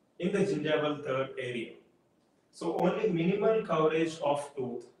in the gingival third area. So only minimal coverage of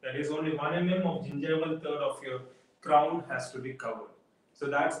tooth, that is only 1 mm of gingival third of your crown has to be covered. So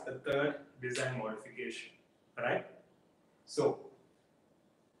that's the third design modification, right? So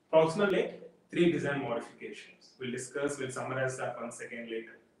proximal plate, 3 design modifications. We'll summarize that once again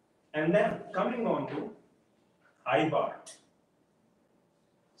later. And then coming on to eye bar.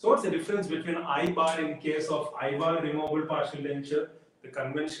 So what's the difference between eye bar in case of eye bar removable partial denture, the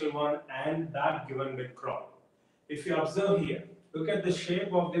conventional one, and that given with Kroll? If you observe here, look at the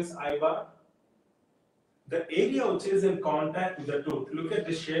shape of this eye bar. The area which is in contact with the tooth, look at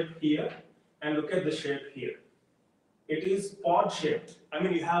the shape here and look at the shape here. It is pod shaped. I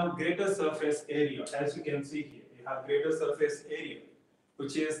mean, you have greater surface area, as you can see here. You have greater surface area,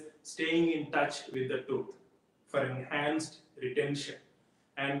 which is staying in touch with the tooth for enhanced retention.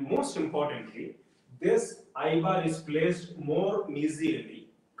 And most importantly, this eye bar is placed more mesially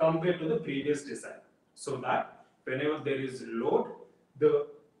compared to the previous design, so that whenever there is load, the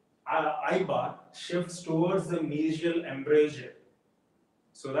eye bar shifts towards the mesial embrasure,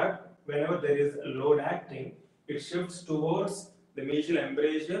 so that whenever there is a load acting, it shifts towards the medial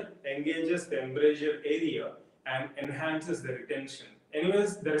embrasure engages the embrasure area and enhances the retention.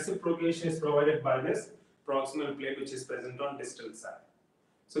 Anyways, the reciprocation is provided by this proximal plate which is present on distal side.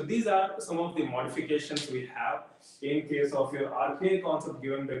 So these are some of the modifications we have in case of your RPA concept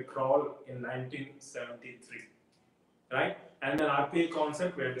given by Kroll in 1973, right? And then RPA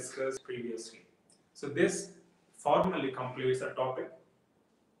concept we have discussed previously. So this formally completes our topic,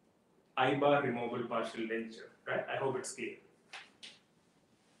 I-bar removable partial denture, right? I hope it's clear.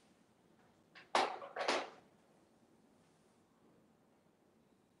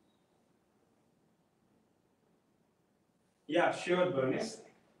 Yeah, sure, Bernice.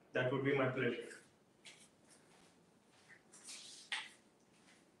 That would be my pleasure.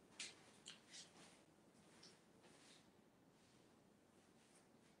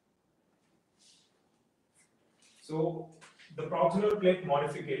 So the proximal plate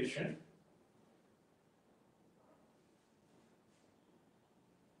modification,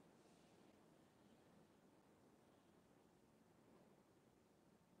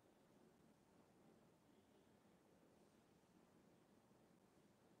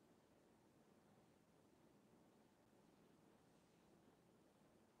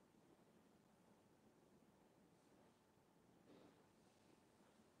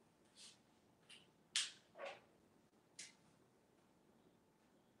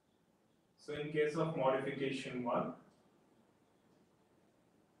 so in case of modification 1,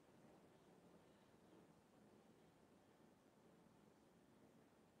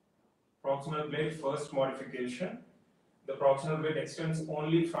 proximal plate first modification, the proximal plate extends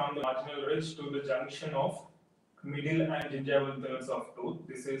only from the marginal ridge to the junction of middle and gingival thirds of tooth.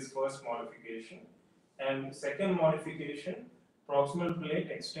 This is first modification. And second modification, proximal plate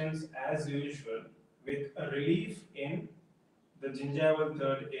extends as usual with a relief in the gingival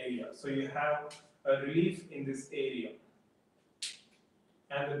third area. So you have a relief in this area.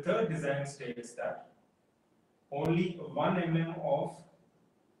 And the third design states that only 1 mm of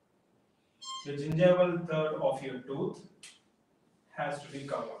the gingival third of your tooth has to be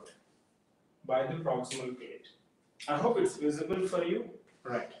covered by the proximal plate. I hope it's visible for you.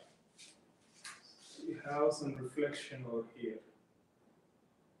 Right. So you have some reflection over here.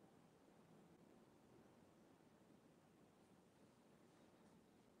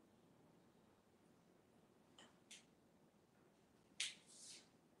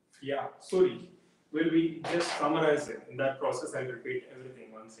 Yeah, sorry. Will we just summarize it? In that process, I'll repeat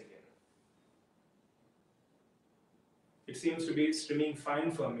everything once again. It seems to be streaming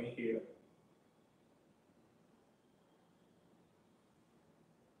fine for me here.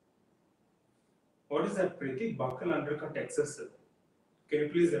 What is that, Preeti? Buccal undercut excessive. Can you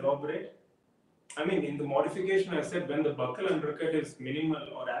please elaborate? I mean, in the modification, I said when the buccal undercut is minimal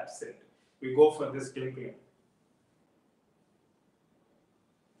or absent, we go for this timpling.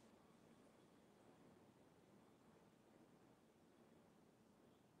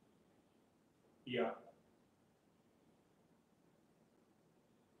 Yeah.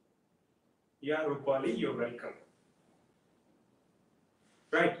 Yeah, Rupali, you're welcome.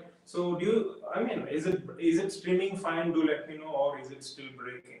 Right. So do you, I mean, is it streaming fine? Do let me know, or is it still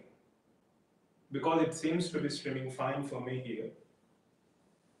breaking? Because it seems to be streaming fine for me here.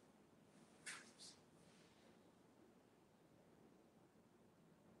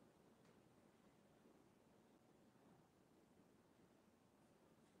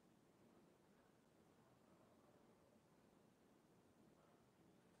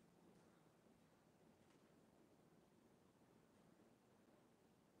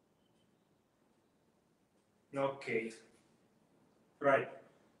 Okay. Right.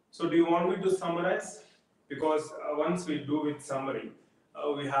 So do you want me to summarize? Because once we do with summary,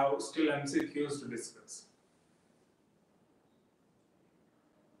 we have still MCQs to discuss.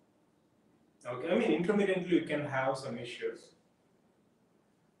 Okay, I mean intermittently you can have some issues.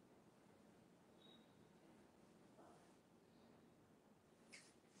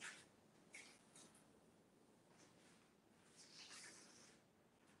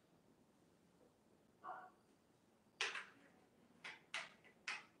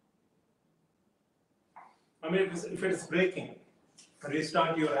 I mean if it's breaking,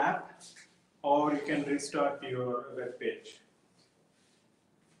 restart your app or you can restart your web page.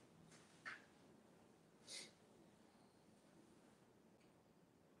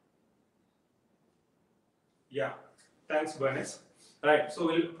 Yeah, thanks Bernice. Right, so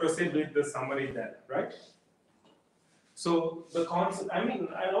we'll proceed with the summary then, right? So the concept, I mean,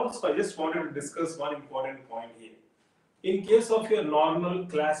 I just wanted to discuss one important point here. In case of your normal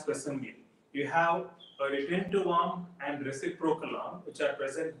clasp assembly, you have a retentive arm and reciprocal arm, which are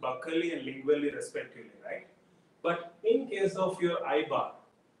present buccally and lingually respectively, right? But in case of your I bar,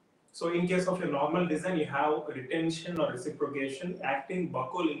 so in case of your normal design, you have retention or reciprocation acting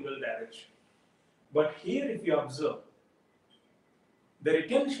buccolingual direction. But here, if you observe, the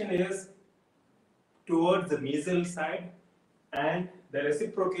retention is towards the mesial side and the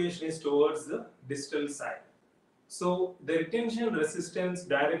reciprocation is towards the distal side. So the retention resistance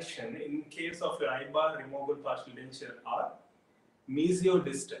direction in case of your I-bar removable partial denture are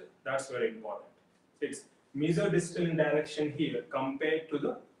mesiodistal. That's very important. It's mesiodistal in direction here compared to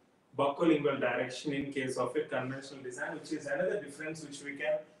the buccolingual direction in case of a conventional design, which is another difference which we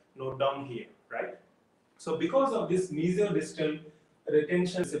can note down here, right? So because of this mesiodistal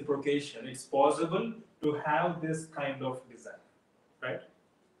retention reciprocation, it's possible to have this kind of design, right?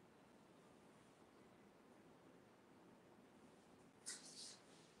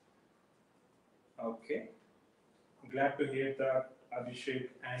 Okay, glad to hear that, Abhishek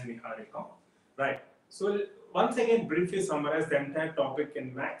and Niharika. Right, so once again briefly summarize the entire topic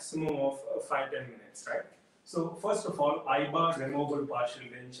in maximum of 5-10 minutes, right? So first of all, I-bar removable partial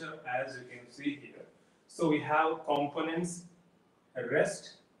denture, as you can see here. So we have components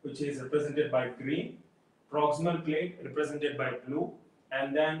rest, which is represented by green, proximal plate represented by blue,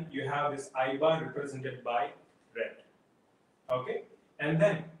 and then you have this I-bar represented by red. Okay, and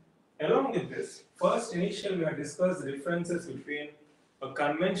then along with this, first initially we have discussed the differences between a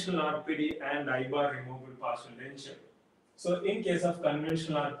conventional RPD and I-bar removable partial denture. So in case of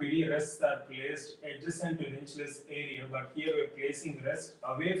conventional RPD, rests are placed adjacent to dentulous area, but here we are placing rest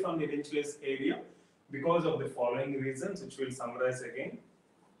away from the dentulous area because of the following reasons, which we'll summarize again.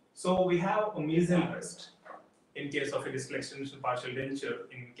 So we have a mesial rest in case of a distal extension partial denture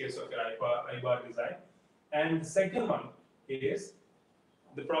in case of your I-bar design. And the second one is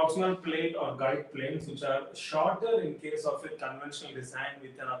the proximal plate or guide planes, which are shorter in case of a conventional design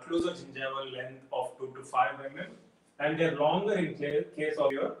with an occlusal gingival length of 2 to 5 mm, and they're longer in case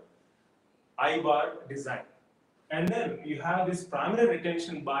of your I-bar design. And then you have this primary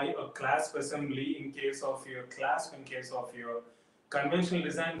retention by a clasp assembly in case of your clasp, in case of your conventional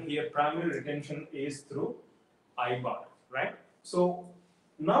design. Here, primary retention is through I-bar, right? So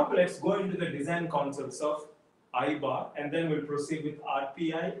now let's go into the design concepts of I-bar and then we'll proceed with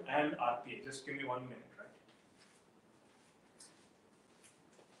RPI and RPA. Just give me 1 minute, right?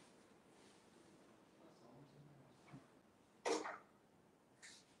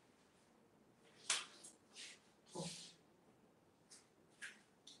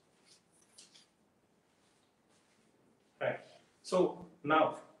 Right. So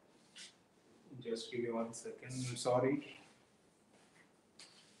now, just give me 1 second. I'm sorry.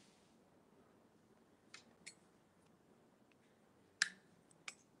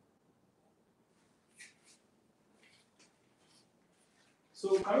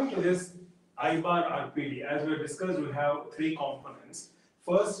 So coming to this I-bar RPD, as we discussed, we have 3 components.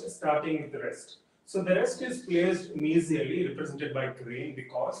 First, starting with the rest. So the rest is placed mesially, represented by green,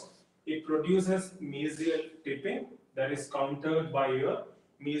 because it produces mesial tipping that is countered by your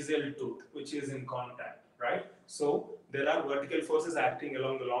mesial tooth, which is in contact, right? So there are vertical forces acting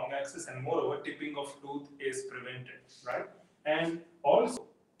along the long axis, and moreover, tipping of tooth is prevented, right? And also,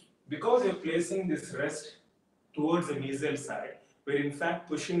 because you're placing this rest towards the mesial side, we're in fact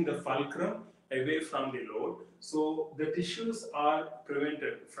pushing the fulcrum away from the load. So the tissues are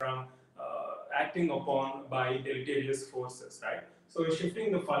prevented from acting upon by deleterious forces, right? So we're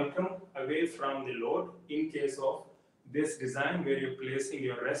shifting the fulcrum away from the load in case of this design where you're placing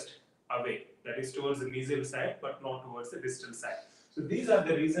your rest away, that is towards the mesial side but not towards the distal side. So these are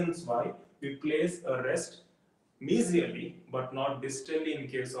the reasons why we place a rest mesially but not distally in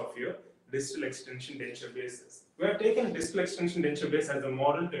case of your distal extension denture bases. We have taken distal extension denture base as a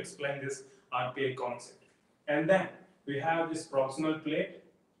model to explain this RPA concept. And then we have this proximal plate.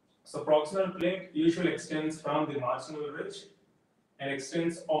 So proximal plate usually extends from the marginal ridge and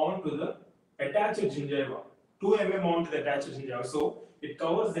extends on to the attached gingiva, 2 mm onto the attached gingiva. So it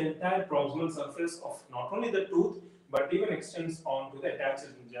covers the entire proximal surface of not only the tooth but even extends on to the attached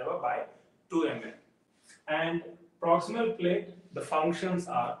gingiva by 2 mm. And proximal plate, the functions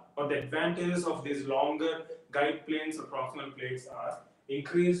are, or the advantages of these longer guide planes or proximal plates are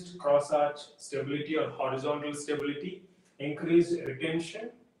increased cross-arch stability or horizontal stability, increased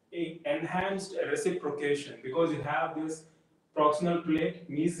retention, enhanced reciprocation, because you have this proximal plate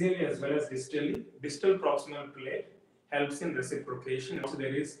mesially as well as distally. Distal proximal plate helps in reciprocation. Also,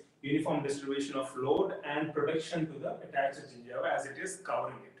 there is uniform distribution of load and protection to the attached gingiva as it is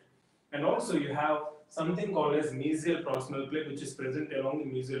covering it. And also you have something called as mesial proximal plate, which is present along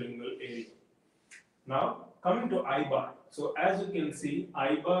the mesiolingual area. Now, coming to I-bar. So as you can see,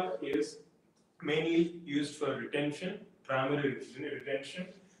 I-bar is mainly used for retention, primary retention.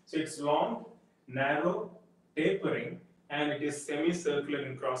 So it's long, narrow, tapering, and it is semicircular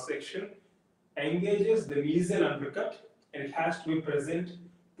in cross section, engages the mesial undercut, and it has to be present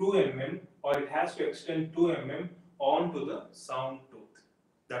 2 mm or it has to extend 2 mm onto the sound tooth.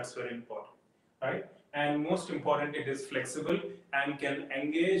 That's very important, right? And most important, it is flexible and can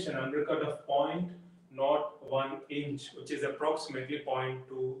engage an undercut of 0.01 inch, which is approximately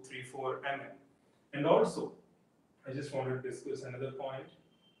 0.234 mm. And also, I just wanted to discuss another point.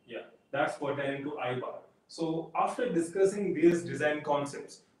 Yeah, that's pertaining to I-bar. So after discussing these design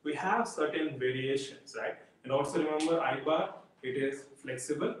concepts, we have certain variations, right? And also remember I-bar, it is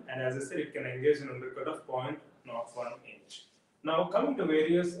flexible, and as I said, it can engage an undercut of 0.01 inch. Now coming to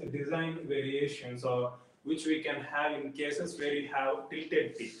various design variations or which we can have in cases where you have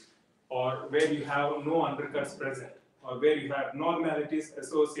tilted teeth or where you have no undercuts present or where you have normalities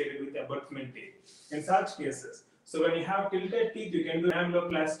associated with abutment teeth. In such cases, so when you have tilted teeth, you can do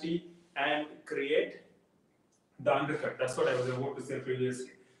amyloplasty and create the undercut. That's what I was about to say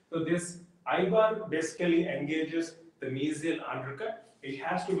previously. So this I-bar basically engages the mesial undercut. It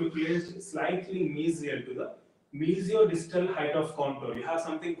has to be placed slightly mesial to the mesiodistal height of contour. You have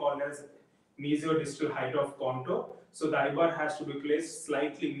something called as mesiodistal height of contour. So the I-bar has to be placed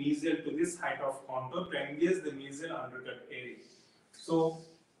slightly mesial to this height of contour to engage the mesial undercut area. So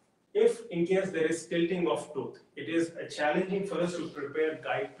if in case there is tilting of tooth, it is challenging for us to prepare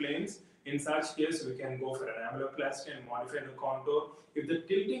guide planes. In such case, we can go for an amyloplasty and modify the contour. If the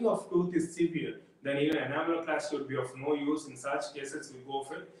tilting of tooth is severe, then even an amyloplasty would be of no use. In such cases, we go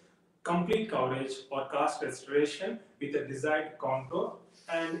for complete coverage or cast restoration with a desired contour.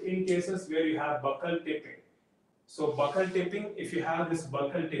 And in cases where you have buccal tipping, so buccal tipping, if you have this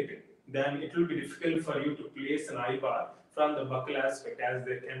buccal tipping, then it will be difficult for you to place an I-bar from the buccal aspect as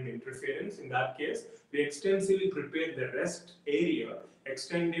there can be interference. In that case, we extensively prepare the rest area,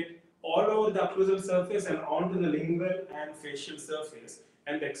 extend it all over the occlusal surface and onto the lingual and facial surface.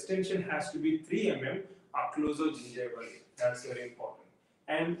 And the extension has to be 3 mm occlusogingivally. That's very important.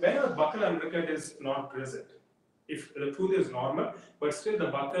 And whenever buccal undercut is not present, if the tooth is normal, but still the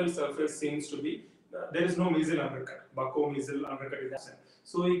buccal surface seems to be, there is no mesial undercut, bucco-mesial undercut is absent.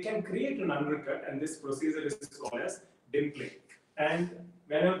 So you can create an undercut, and this procedure is called as dimpling. And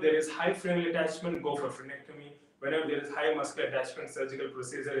whenever there is high frenal attachment, go for frenectomy. Whenever there is high muscular attachment, surgical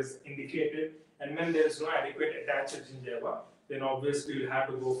procedure is indicated. And when there is no adequate attached gingiva, then obviously you'll have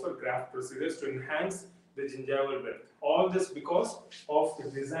to go for graft procedures to enhance the gingival width. All this because of the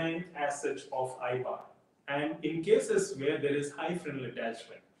design as such of I-bar. And in cases where there is high frenal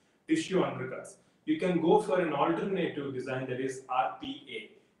attachment, tissue undercuts, you can go for an alternative design, that is RPA,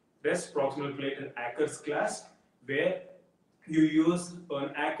 rest proximal plate and Acker's clasp, where you use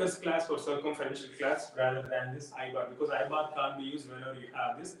an Acker's clasp or circumferential clasp rather than this I-bar, because I-bar can't be used whenever you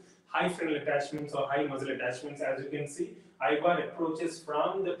have this high frenal attachments or high muscle attachments. As you can see, I-bar approaches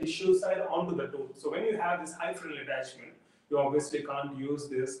from the tissue side onto the tooth. So when you have this high frenal attachment, you obviously can't use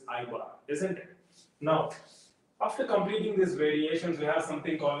this I-bar, isn't it? Now, after completing these variations, we have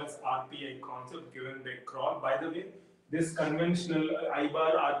something called as RPI concept given by Kroll. By the way, this conventional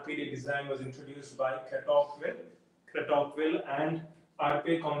I-bar RPD design was introduced by Kretockwil, and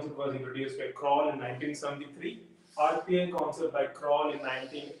RPI concept was introduced by Kroll in 1973, RPI concept by Kroll in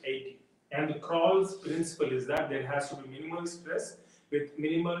 1980. And the Kroll's principle is that there has to be minimal stress with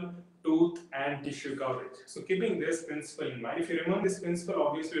minimal tooth and tissue coverage. So keeping this principle in mind, if you remember this principle,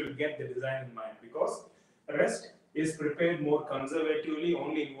 obviously you will get the design in mind, because rest is prepared more conservatively,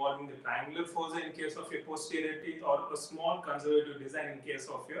 only involving the triangular fossa in case of your posterior teeth, or a small conservative design in case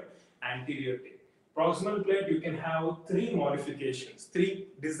of your anterior teeth. Proximal plate, you can have 3 modifications, 3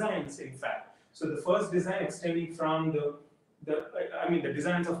 designs in fact. So the first design extending from the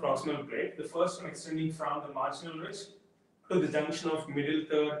designs of proximal plate, the first one extending from the marginal ridge to the junction of middle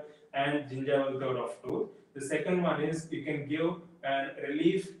third and gingival third of tooth. The second one is you can give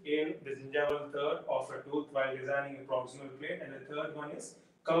relief in the gingival third of a tooth while designing a proximal plate, and the third one is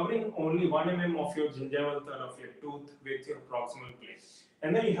covering only 1 mm of your gingival third of your tooth with your proximal plate.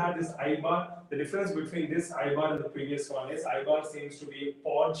 And then you have this I-bar. The difference between this I-bar and the previous one is I-bar seems to be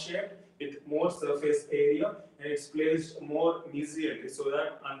pod shaped with more surface area, and it's placed more mesially, so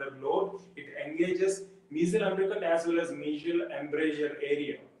that under load it engages mesial undercut as well as mesial embrasure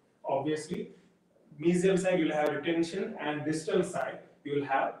area. Obviously, mesial side you will have retention, and distal side you will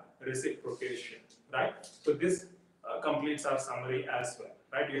have reciprocation, right? So this completes our summary as well,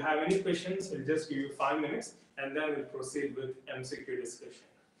 right? Do you have any questions? I'll just give you 5 minutes and then we'll proceed with MCQ discussion.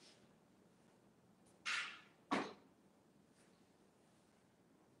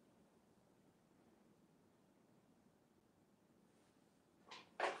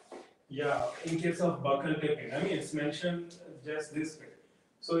 Yeah, in case of buccal tipping, I mean it's mentioned just this way.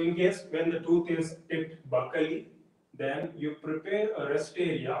 So in case when the tooth is tipped buccally, then you prepare a rest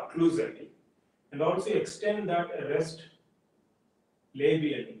area occlusally and also extend that rest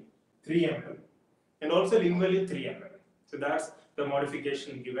labially 3 mm and also lingually 3 mm. So that's the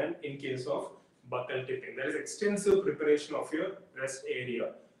modification given in case of buccal tipping. There is extensive preparation of your rest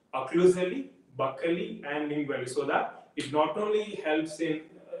area occlusally, buccally and lingually so that it not only helps in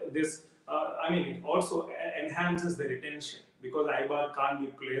it also enhances the retention because eye bar can't be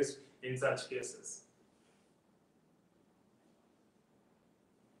placed in such cases.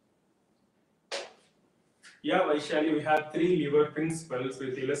 Yeah, Vaishali, we have three lever principles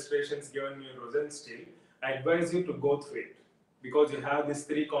with illustrations given in Rosenstiel. I advise you to go through it because you have these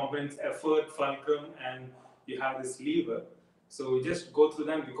three components, effort, fulcrum, and you have this lever. So just go through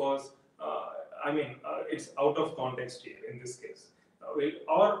them because, it's out of context here in this case.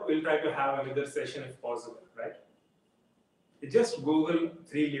 We'll try to have another session if possible, right? You just Google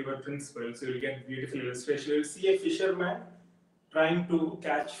three lever principles, you'll get beautiful illustration. You'll see a fisherman trying to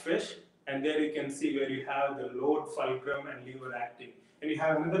catch fish, and there you can see where you have the load, fulcrum, and lever acting. And you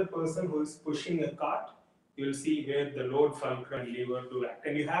have another person who is pushing a cart. You'll see where the load, fulcrum, and lever do act.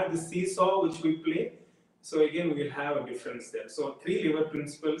 And you have the seesaw which we play. So again, we'll have a difference there. So three lever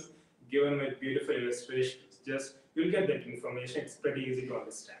principles given with beautiful illustrations. Just you'll get that information. It's pretty easy to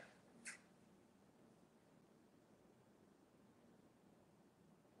understand.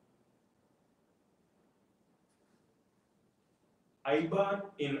 I-bar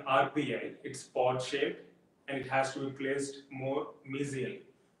in RPI, it's pod-shaped and it has to be placed more mesially.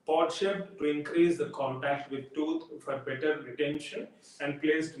 Pod-shaped to increase the contact with tooth for better retention and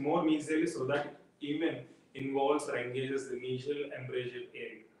placed more mesially so that it even involves or engages the mesial embrasive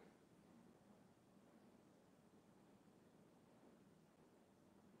area.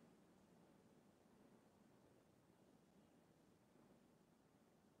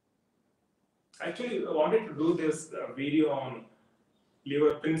 Actually, I wanted to do this video on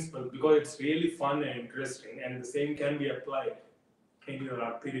lever principle because it's really fun and interesting and the same can be applied in your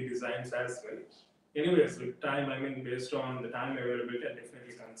RPD designs as well. Anyways, with time, based on the time availability, I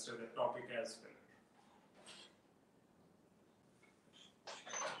definitely consider the topic as well.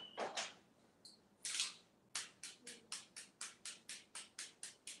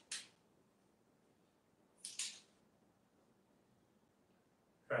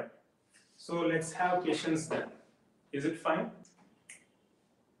 Right. So let's have questions then. Is it fine?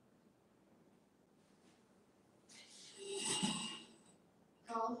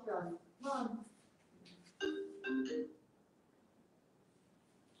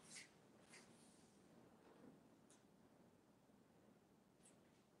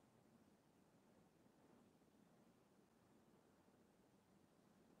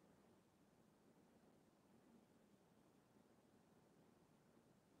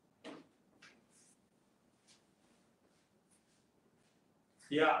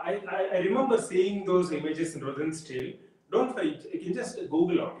 Yeah, I remember seeing those images in Rosenstiel. Don't worry, you can just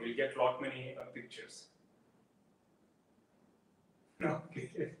Google out. You'll get lot many pictures.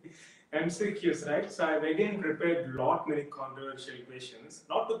 Okay. MCQs, right? So I've again prepared lot many controversial questions,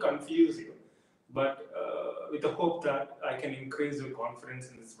 not to confuse you, but with the hope that I can increase your confidence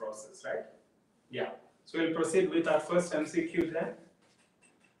in this process, right? Yeah. So we'll proceed with our first MCQ then.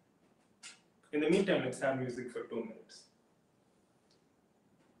 In the meantime, let's have music for 2 minutes.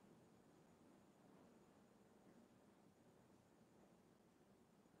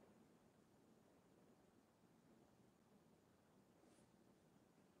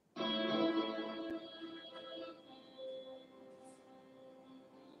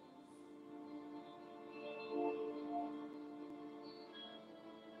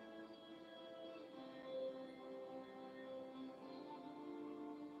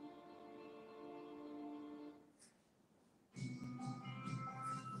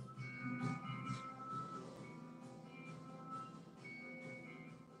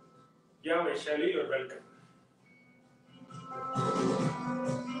 Yeah, Vaishali, you're welcome.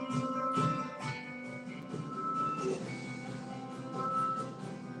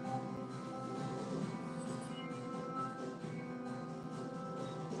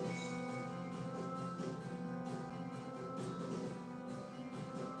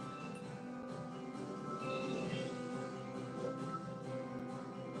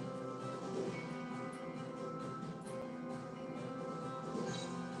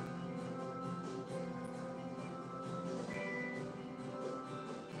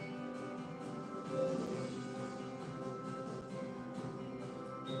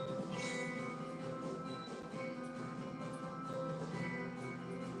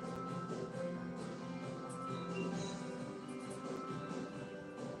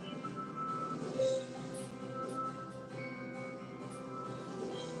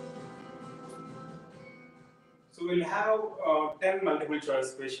 we'll have 10 multiple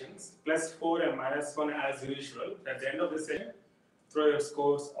choice questions, plus 4 and minus 1 as usual. At the end of the session, throw your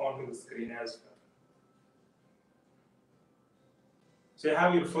scores onto the screen as well. So you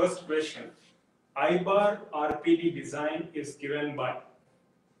have your first question. I-bar RPD design is given by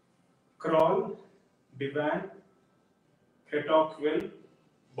Kroll, Divan, Kretocqueville,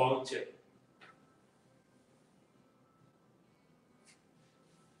 Boucher.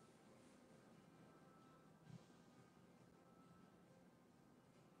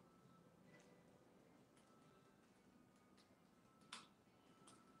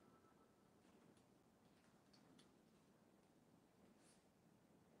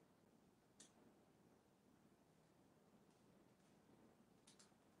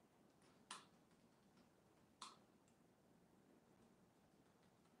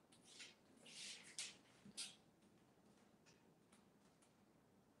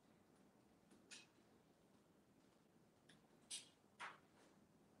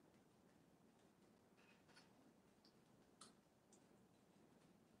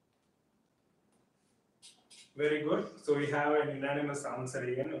 Very good. So we have an unanimous answer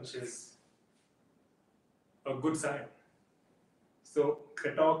again, which is a good sign. So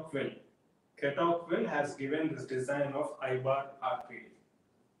Kretocqueville has given this design of I-bar RPD.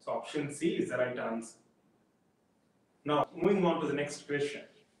 So option C is the right answer. Now moving on to the next question.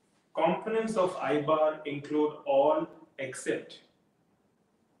 Components of I-bar include all except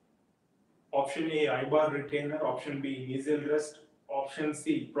option A, I-bar retainer, option B, mesial rest, option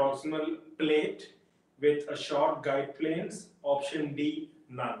C, proximal plate with a short guide planes, option D,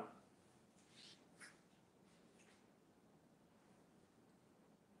 none.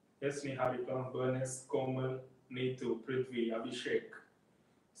 Yes, Niharika, Bernice, Komal, Neetu, Prithvi, Abhishek,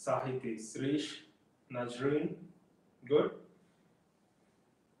 Sahiti, Srish, Najreen. Good.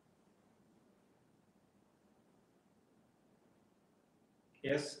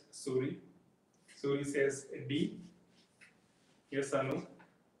 Yes, Suri. Suri says D. Yes, Anu.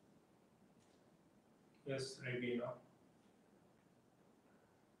 Yes, Regina.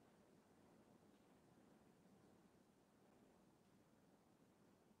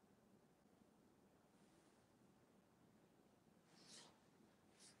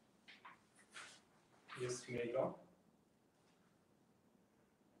 Yes, Megha.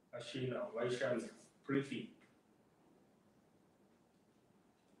 Ashina, Vaishali, Preeti.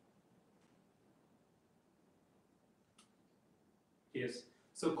 Yes.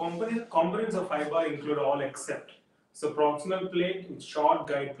 So components of I-bar include all except. So proximal plate with short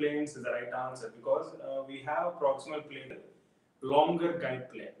guide planes is the right answer because we have proximal plate longer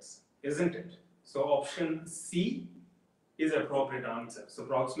guide planes, isn't it? So option C is appropriate answer. So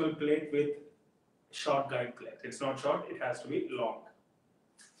proximal plate with short guide plate. It's not short, it has to be long.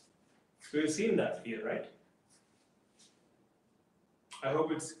 So we've seen that here, right? I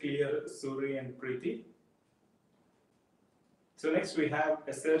hope it's clear, Suri and Preeti. So next we have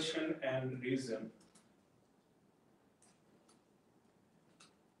assertion and reason.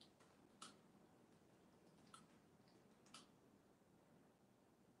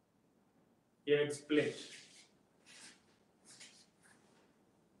 Yeah, it's plate.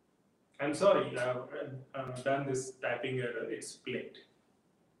 I'm sorry, I've done this typing error. It's plate.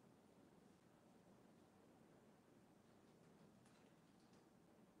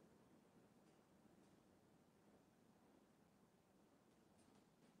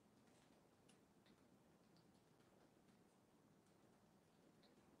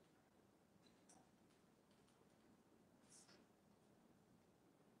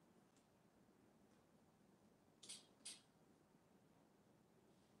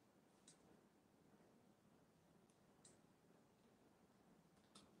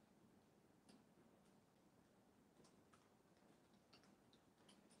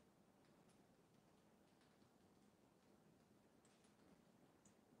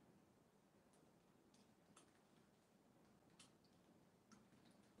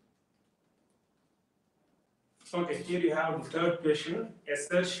 Okay, here you have the third question,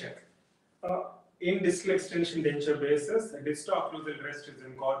 assertion. In distal extension denture basis, distal occlusal rest is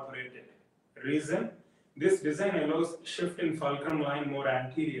incorporated. Reason, this design allows shift in fulcrum line more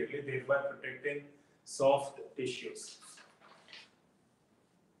anteriorly, thereby protecting soft tissues.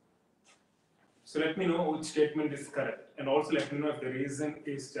 So let me know which statement is correct, and also let me know if the reason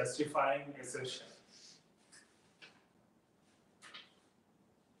is justifying assertion.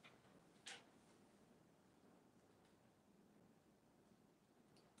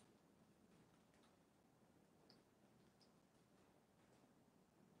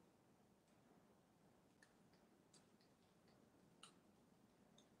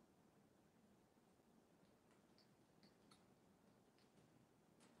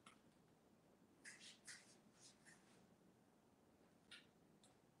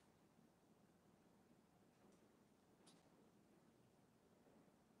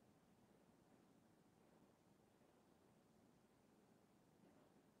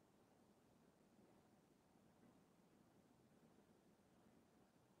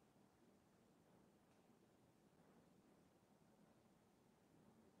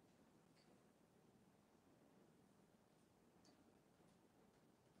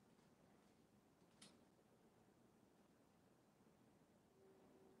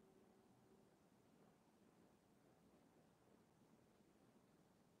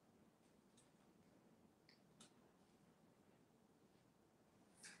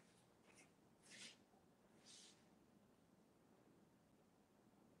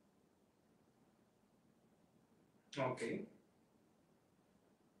 Okay.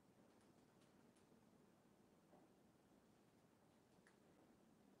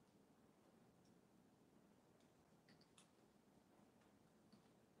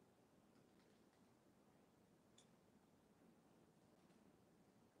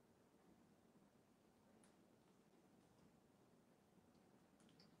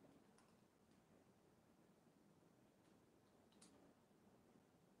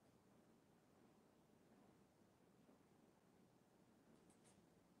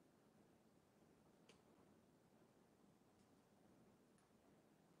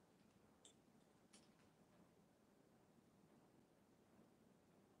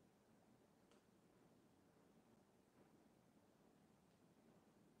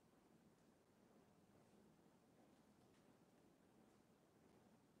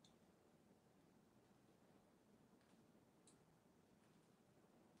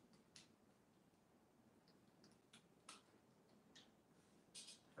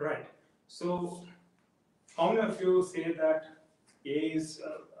 Right. So, how many of you say that A is,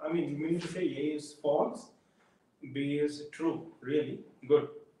 you mean to say A is false, B is true? Really? Good.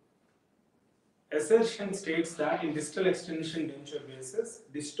 Assertion states that in distal extension denture basis,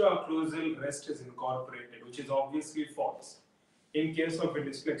 disto-occlusal rest is incorporated, which is obviously false. In case of a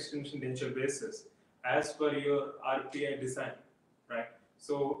distal extension denture basis, as per your RPI design, right?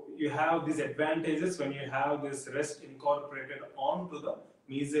 So you have these advantages when you have this rest incorporated onto the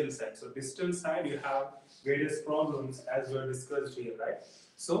mesial side. So distal side, you have various problems as were discussed here, right?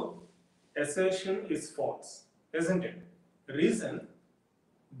 So assertion is false, isn't it? Reason,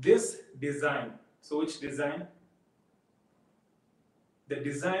 this design, so which design? The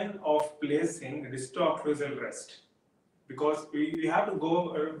design of placing disto-occlusal rest. Because we have to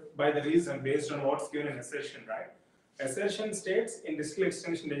go by the reason based on what's given in assertion, right? Assertion states in distal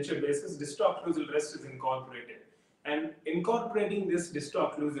extension denture basis, disto-occlusal rest is incorporated. And incorporating this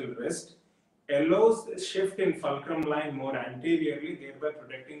disto-occlusal rest allows shift in fulcrum line more anteriorly, thereby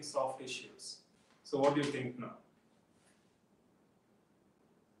protecting soft tissues. So what do you think now?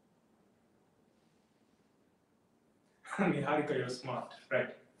 Niharika, you're smart,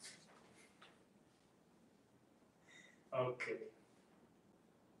 right? Okay.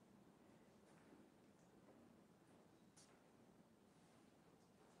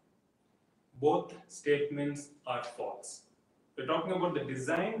 Both statements are false. We're talking about the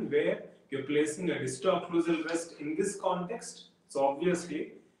design where you're placing a disto-occlusal rest in this context. So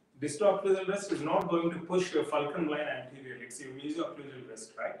obviously, disto-occlusal rest is not going to push your fulcrum line anteriorly. It's your mesio-occlusal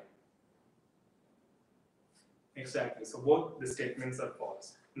rest, right? Exactly. So both the statements are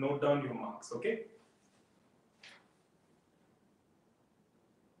false. Note down your marks, okay?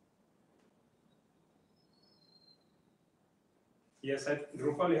 Yes,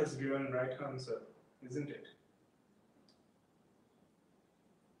 Rupali has given right answer, isn't it?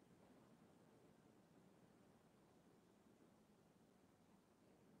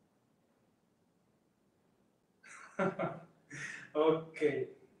 Okay,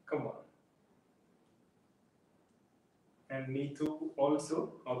 come on. And me too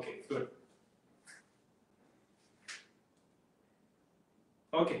also? Okay, good.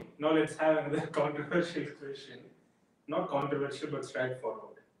 Okay, now let's have another controversial question. Not controversial, but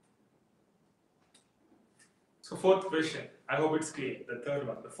straightforward. So, fourth question. I hope it's clear. The third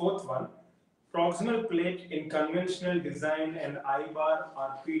one. The fourth one. Proximal plate in conventional design and I-bar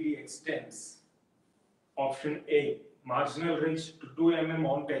RPD extends. Option A. Marginal ridge to 2 mm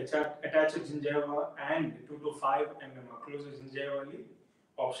on attached gingiva and 2 to 5 mm occlusal gingivally.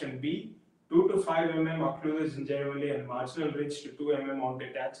 Option B. 2 to 5 mm occlusal gingivally and marginal ridge to 2 mm on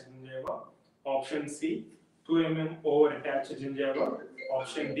attached gingiva. Option C. 2 mm over attached gingiva.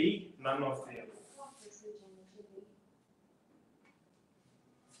 Option D. None of the above.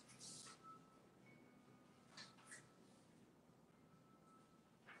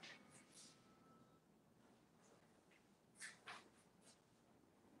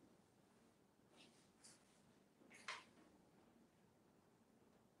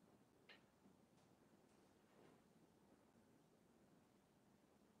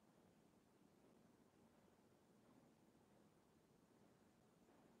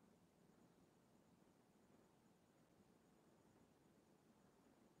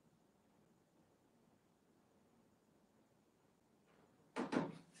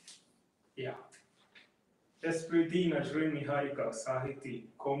 Yeah. Yes, Preeti, Najrin, Niharika, Sahiti,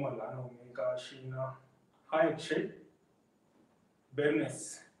 Komal, Anu, Megha, Sheena. Hi, Akshay.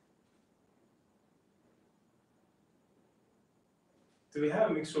 Bernice. Do we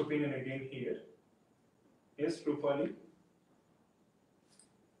have a mixed opinion again here? Yes, Rupali?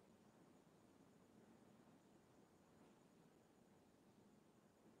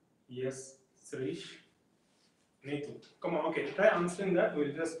 Yes, Srish. Neetu. Come on, okay, try answering that.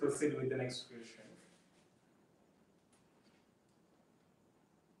 We'll just proceed with the next question.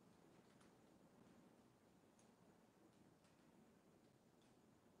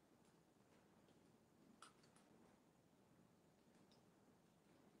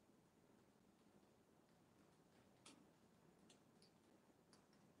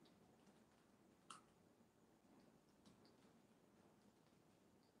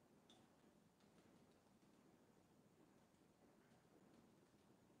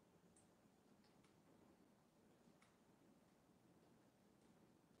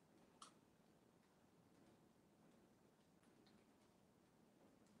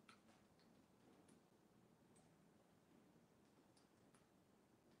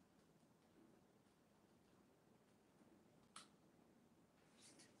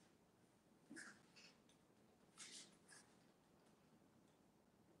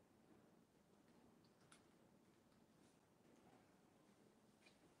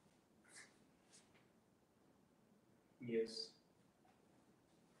 Yes.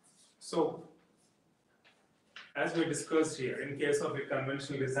 So, as we discussed here, in case of a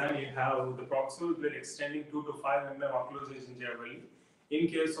conventional design, you have the proximal plate extending 2 to 5 mm occlusation intervally. In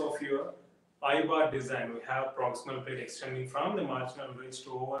case of your I-bar design, we have proximal plate extending from the marginal ridge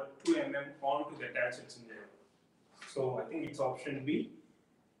to over 2 mm onto the attached interval. So I think it's option B.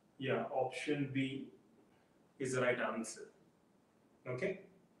 Yeah, option B is the right answer. Okay,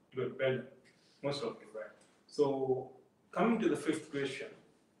 good, well done. Most of you, right? So coming to the fifth question.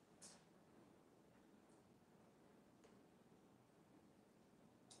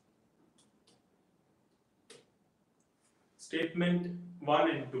 Statement 1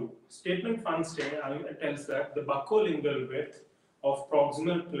 and 2. Statement 1 tells that the buccolingual width of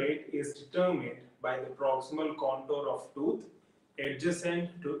proximal plate is determined by the proximal contour of tooth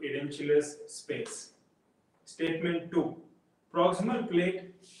adjacent to edentulous space. Statement 2. Proximal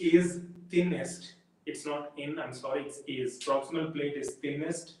plate is thinnest. It's not in, I'm sorry, it's is. Proximal plate is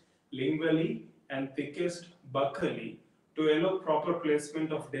thinnest lingually and thickest buccally to allow proper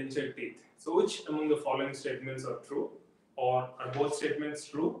placement of denture teeth. So which among the following statements are true? Or are both statements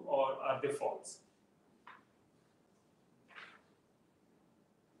true or are they false?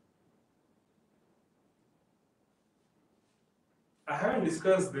 I haven't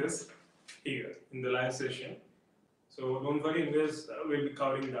discussed this here in the live session. So don't worry, anyways, we'll be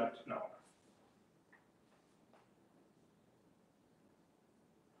covering that now.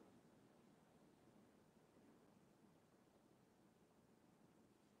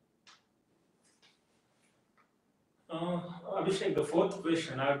 Abhishek, the fourth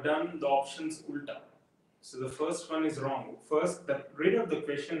question, I've done the options ulta. So the first one is wrong. First, read out the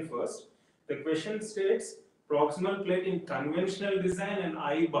question first. The question states proximal plate in conventional design and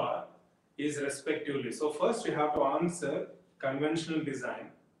I-bar is respectively. So first you have to answer conventional design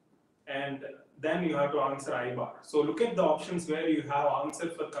and then you have to answer I-bar. So look at the options where you have answer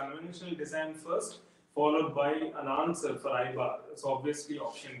for conventional design first, followed by an answer for I-bar. So obviously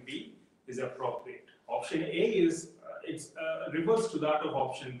option B is appropriate. Option A is it's reverse to that of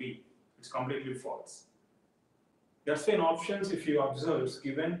option B. It's completely false. That's why in options, if you observe, it's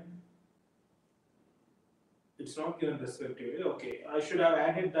given. It's not given respectively. Okay, I should have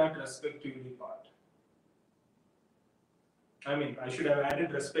added that respectively part. I mean, I should have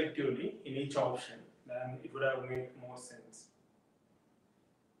added respectively in each option, then it would have made more sense.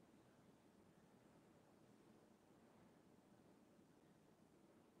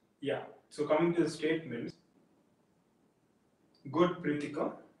 Yeah, so coming to the statements. Good,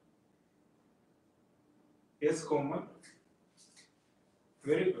 Pritika. Yes, Komal.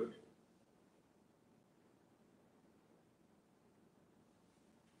 Very good.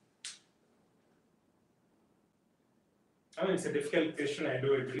 I mean, it's a difficult question, I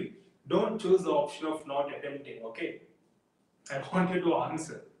do agree. Don't choose the option of not attempting, okay? I want you to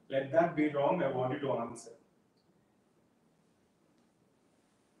answer. Let that be wrong, I want you to answer.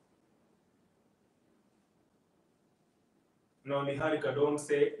 No, Niharika, don't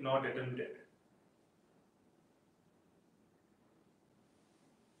say not attempted.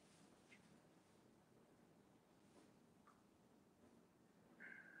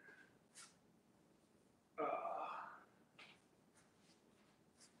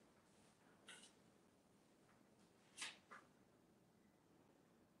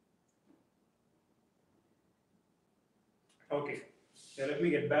 Okay, now let me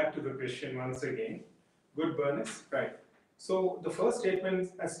get back to the question once again. Good, Bernice, right. So the first statement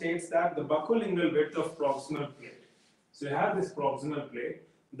states that the buccolingual width of proximal plate. So you have this proximal plate,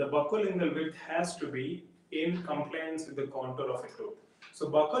 the buccolingual width has to be in compliance with the contour of a tooth. So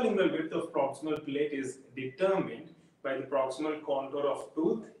buccolingual width of proximal plate is determined by the proximal contour of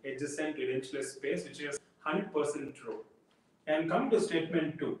tooth adjacent to edentulous space, which is 100% true. And coming to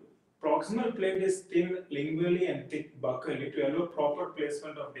statement 2, proximal plate is thin lingually and thick buccally to allow proper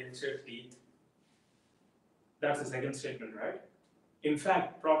placement of denture teeth. That's the second statement, right? In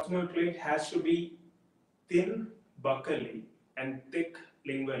fact, proximal plate has to be thin buccally and thick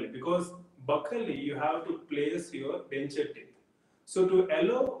lingually, because buccally you have to place your denture teeth. So to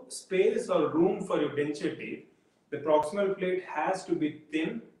allow space or room for your denture teeth, the proximal plate has to be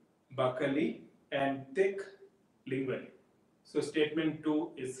thin buccally and thick lingually. So statement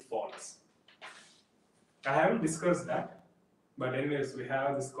 2 is false. I haven't discussed that, but anyways, we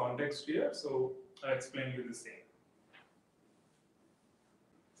have this context here, so I'll explain you the same.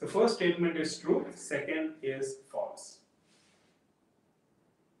 So first statement is true, second is false.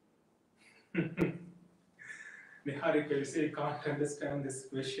 Niharika, you say you can't understand this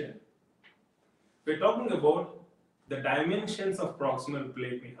question. We're talking about the dimensions of proximal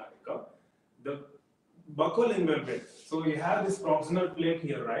plate, Niharika. The buccolingual width. So you have this proximal plate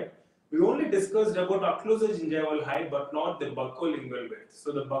here, right? We only discussed about occlusal gingival height, but not the buccolingual width.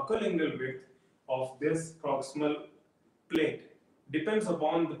 So the buccolingual width of this proximal plate depends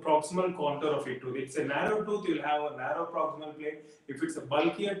upon the proximal contour of your tooth. If it's a narrow tooth, you'll have a narrow proximal plate. If it's a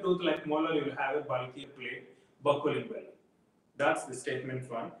bulkier tooth like molar, you'll have a bulkier plate buccolingual. That's the statement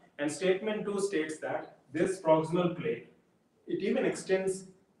 1. And statement 2 states that this proximal plate, it even extends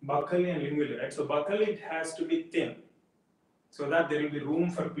buccally and lingually, right? So buccally it has to be thin, so that there will be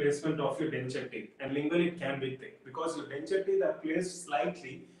room for placement of your denture teeth. And lingually it can be thick, because your denture teeth are placed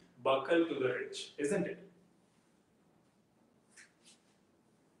slightly buccal to the ridge, isn't it?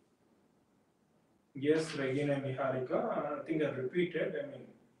 Yes, Regina and Niharika, I think I repeated. I mean,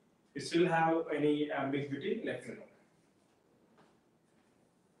 you still have any ambiguity, let me know.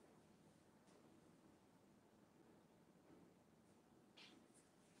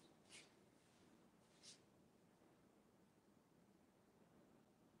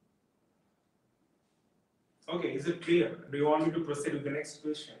 Okay, is it clear? Do you want me to proceed with the next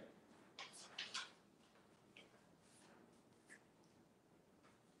question?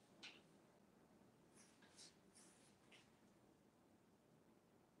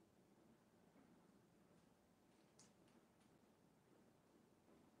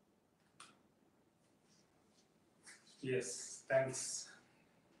 Yes, thanks.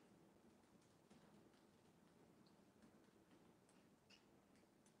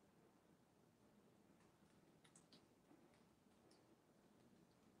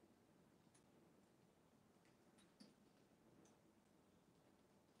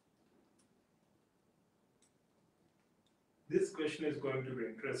 This question is going to be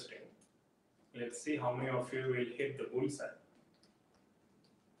interesting. Let's see how many of you will hit the bullseye.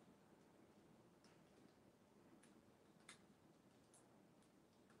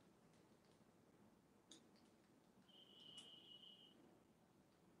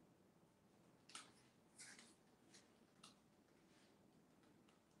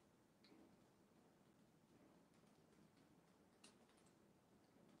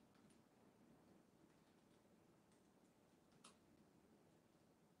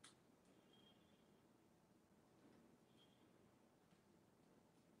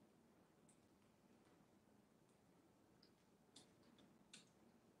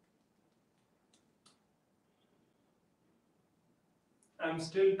 I'm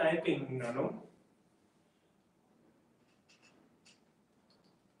still typing, Nano.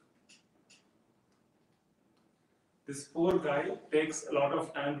 This poor guy takes a lot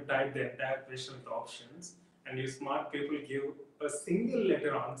of time to type the entire question with options, and you smart people give a single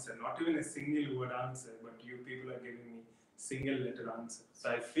letter answer, not even a single word answer, but you people are giving me single letter answer.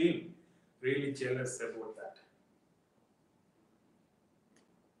 So I feel really jealous about that.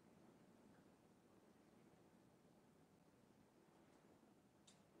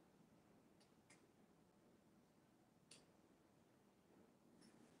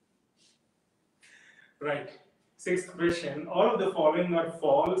 Right. Sixth question. All of the following are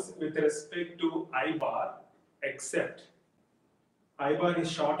false with respect to I bar, except I bar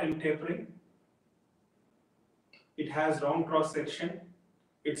is short and tapering. It has round cross section.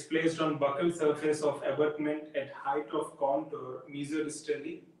 It's placed on buccal surface of abutment at height of contour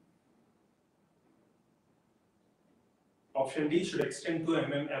mesodistally. Option D should extend 2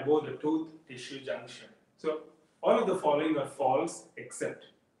 mm above the tooth tissue junction. So all of the following are false except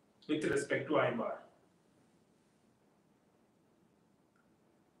with respect to I bar.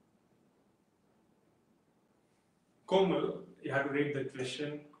 Komal, you have to read the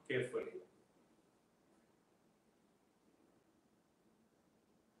question carefully.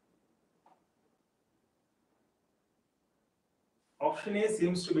 Option A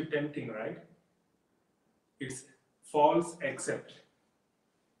seems to be tempting, right? It's false except.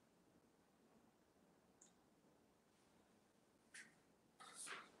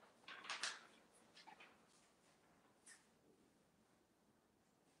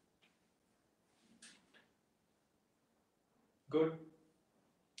 Good.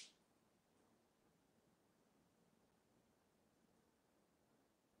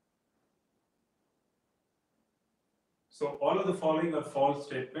 So all of the following are false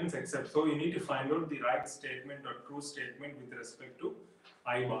statements except, so you need to find out the right statement or true statement with respect to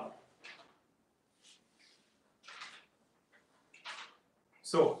I bar.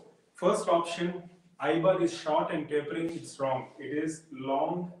 So first option, I bar is short and tapering, it's wrong. It is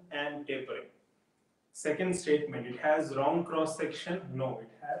long and tapering. Second statement, it has round cross section. No,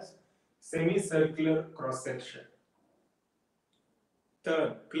 it has semicircular cross section.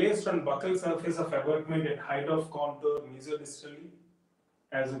 Third, placed on buccal surface of abutment at height of contour mesodistally.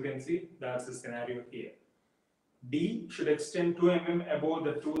 As you can see, that's the scenario here. D should extend 2 mm above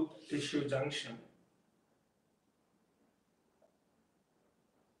the tooth tissue junction.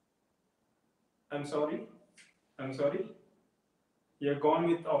 I'm sorry. You're gone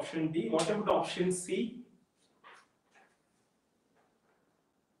with option D. What about option C?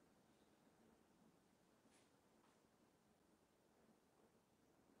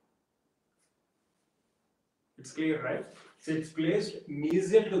 It's clear, right? So it's placed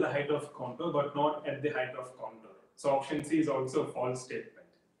mesial to the height of contour, but not at the height of contour. So option C is also a false statement.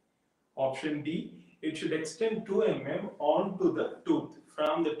 Option D, it should extend 2 mm onto the tooth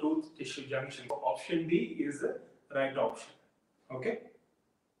from the tooth tissue junction. So option D is the right option. Okay?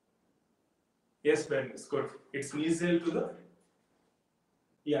 Yes, Ben, it's good. It's mesial to the,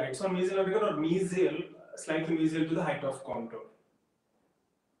 yeah, it's on mesial or mesial, slightly mesial to the height of contour.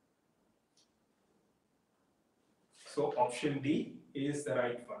 So option D is the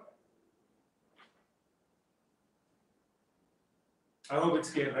right one. I hope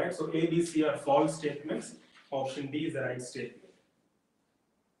it's clear, right? So A, B, C are false statements. Option D is the right statement.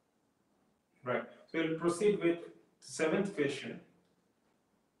 Right. So we'll proceed with the seventh question.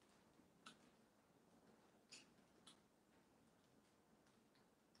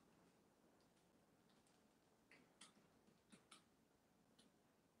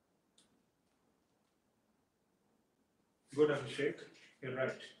 Good, Abhishek. You're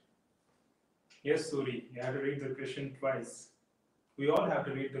right. Yes, Suri, you have to read the question twice. We all have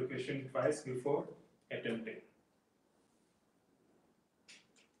to read the question twice before attempting.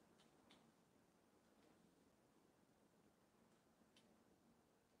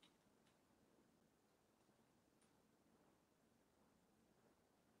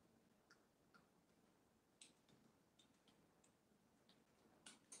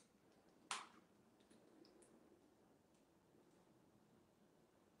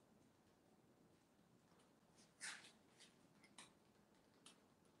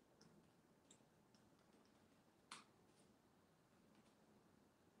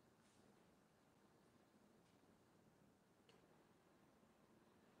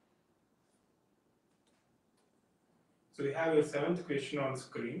 So we have your seventh question on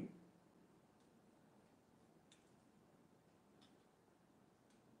screen.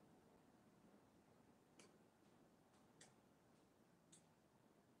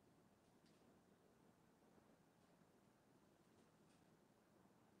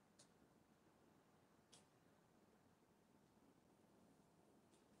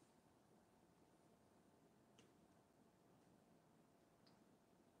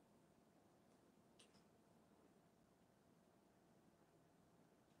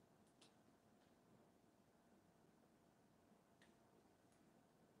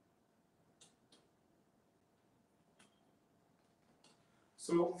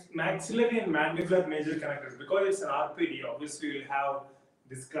 So maxillary and mandibular major connectors, because it's an RPD, obviously you'll have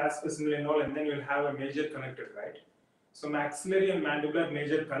this class specimen and all, and then you'll have a major connector, right? So maxillary and mandibular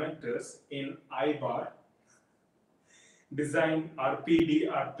major connectors in I bar design RPD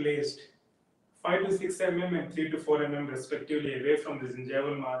are placed 5 to 6 mm and 3 to 4 mm respectively away from the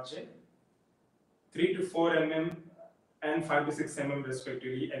gingival margin, 3 to 4 mm and 5 to 6 mm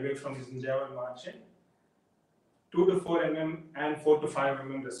respectively away from the gingival margin, 2 to 4 mm and 4 to 5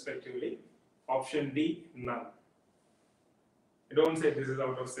 mm respectively. Option D, none. I don't say this is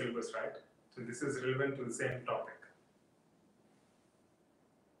out of syllabus, right? So this is relevant to the same topic.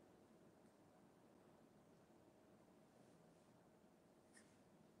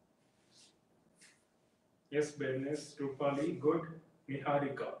 Yes, Bernice, Rupali, good.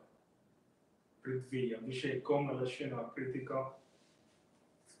 Niharika, Prithvi, Abhishek, Komal, Ashwina, Prithika,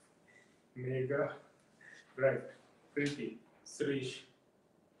 Megha, right, Preeti. Suresh.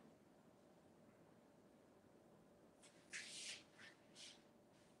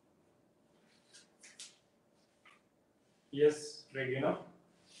 Yes, Regina.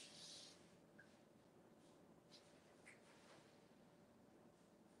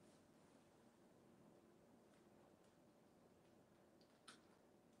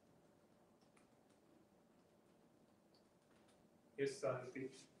 Yes, Sarthi.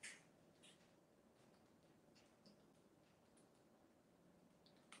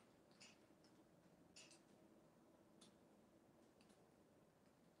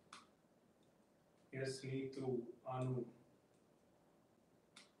 Yes, Neetu, Anu.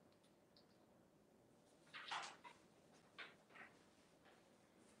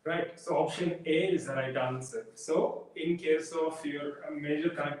 Right, so option A is the right answer. So, in case of your major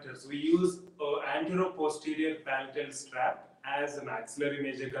connectors, we use anterior-posterior palatal strap as a maxillary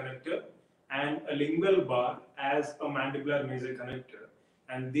major connector and a lingual bar as a mandibular major connector.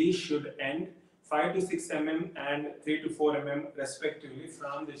 And these should end 5 to 6 mm and 3 to 4 mm respectively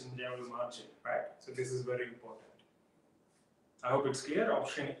from the gingival margin, right? So, this is very important. I hope it's clear.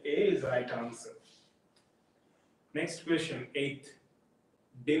 Option A is the right answer. Next question, 8th.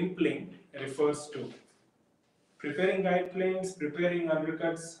 Dimpling refers to preparing guide planes, preparing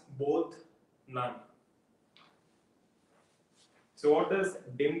undercuts, both, none. So what does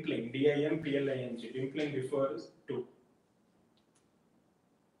dimpling, D-I-M-P-L-I-N-G, dimpling refers to?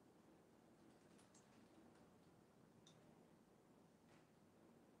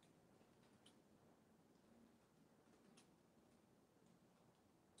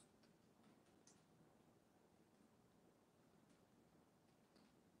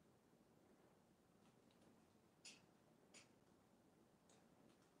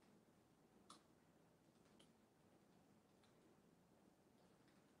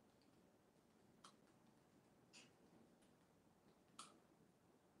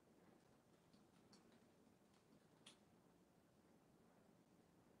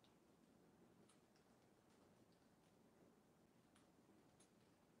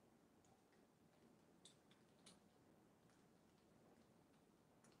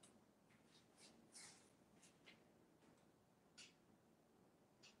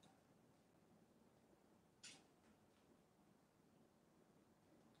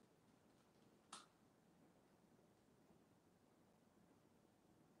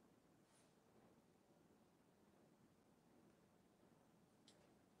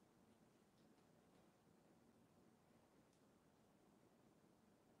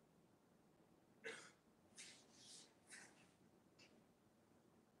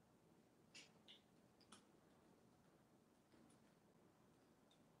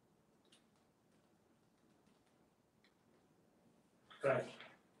 Right.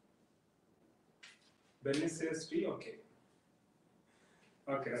 Benny says T, okay.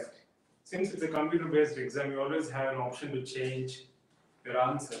 Okay, right. Since it's a computer-based exam, you always have an option to change your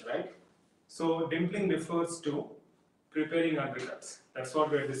answer, right? So dimpling refers to preparing undercuts. That's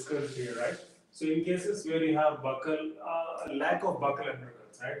what we are discussed here, right? So in cases where you have buckle, lack of buckle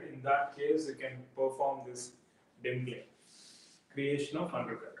undercuts, right? In that case, you can perform this dimpling, creation of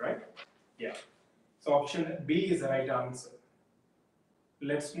undercut, right? Yeah. So option B is the right answer.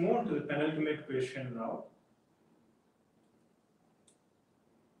 Let's move on to the penultimate question now.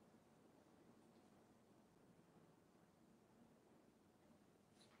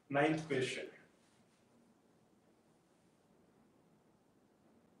 Ninth question.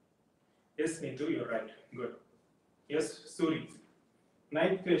 Yes, Neetu, you're right. Good. Yes, Suri.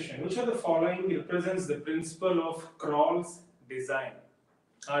 Ninth question. Which of the following represents the principle of Kroll's design?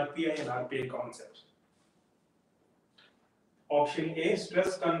 RPI and RPA concepts. Option A,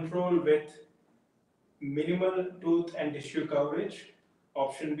 stress control with minimal tooth and tissue coverage.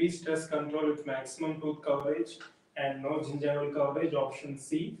 Option B, stress control with maximum tooth coverage and no gingival coverage. Option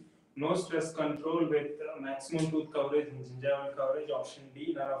C, no stress control with maximum tooth coverage and gingival coverage. Option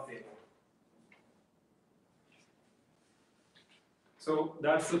D, none of the above. So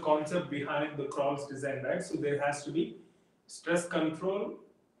that's the concept behind the Kroll's design, right? So there has to be stress control.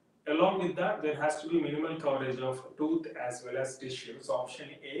 Along with that, there has to be minimal coverage of tooth as well as tissue. So option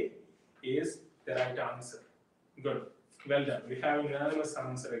A is the right answer. Good. Well done. We have an unanimous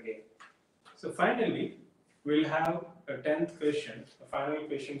answer again. So finally, we'll have a 10th question, a final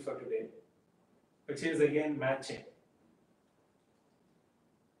question for today, which is again matching.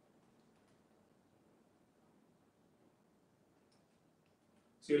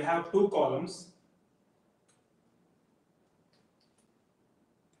 So you'll have two columns.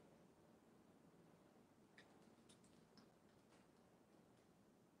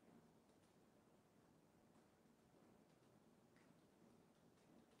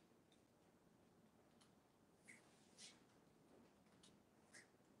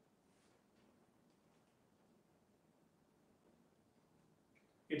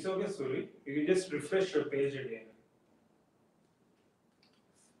 It's okay, Suri. You can just refresh your page again.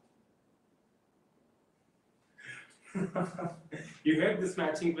 You hate this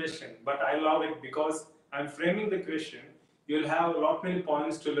matching question, but I love it because I'm framing the question. You'll have a lot many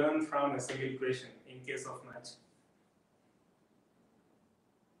points to learn from a single question in case of match.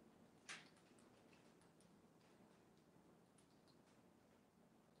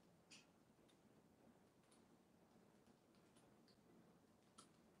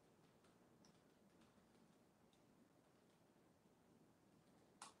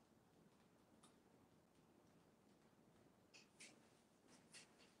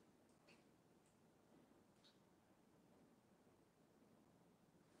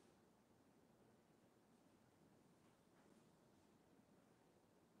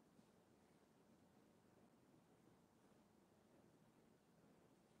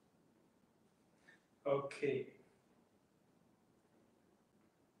 Okay.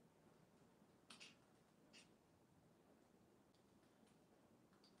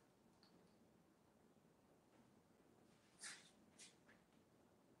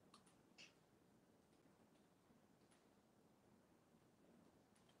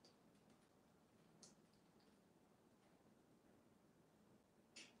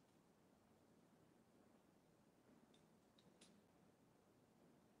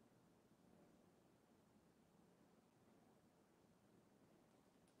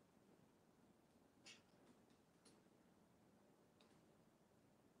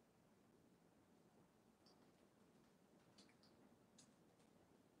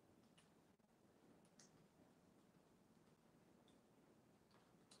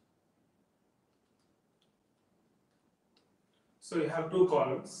 So you have two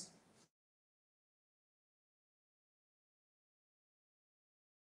columns.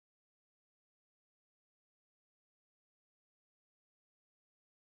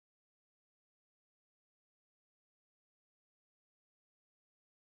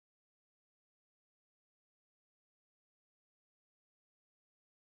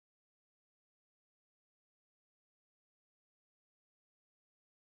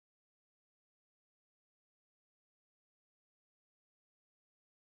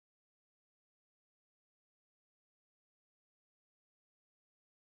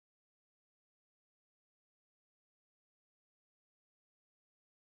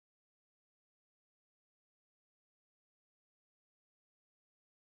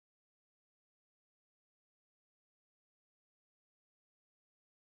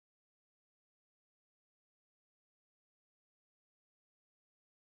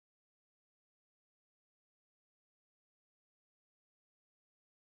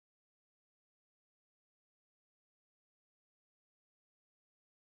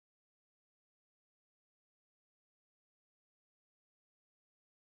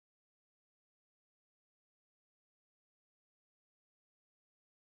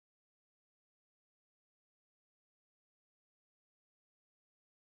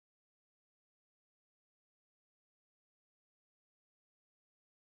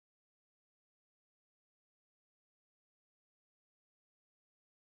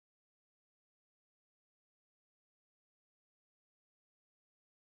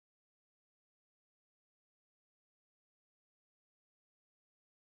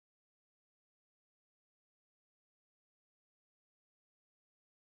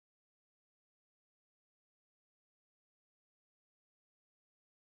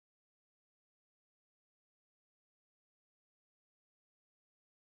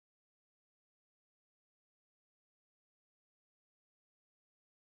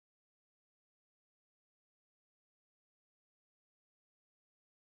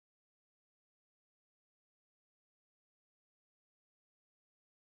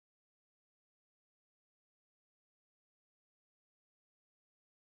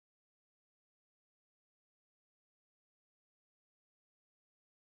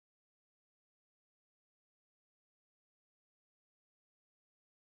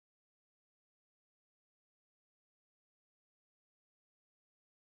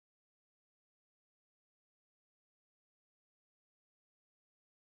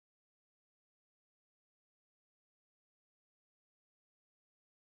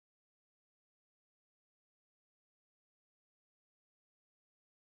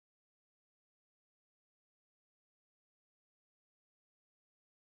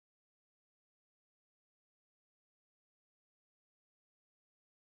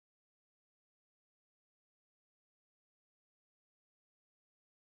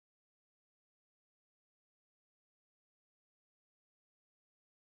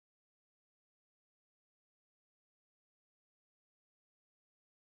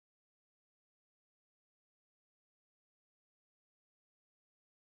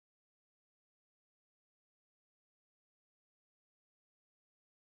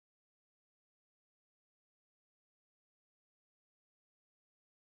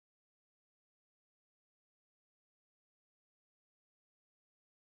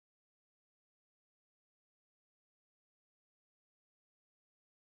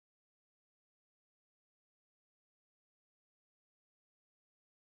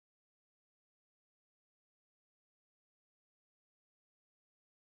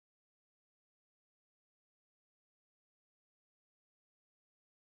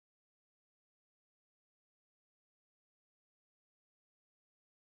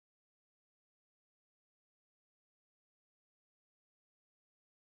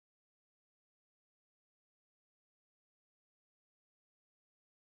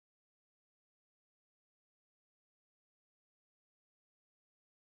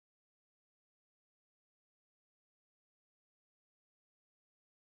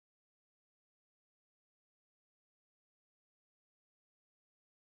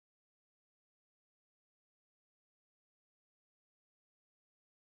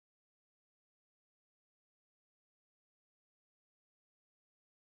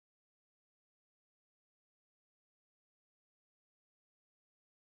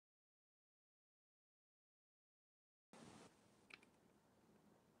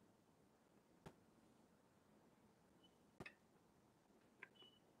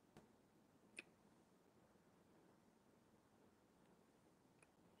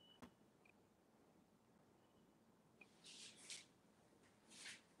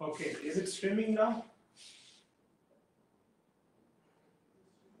 Okay, is it streaming now?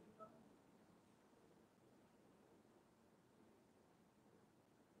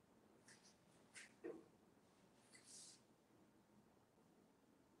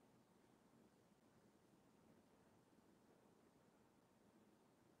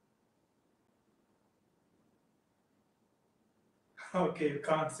 Okay, you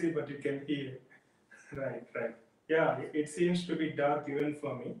can't see, but you can hear. Right, right. Yeah, it seems to be dark even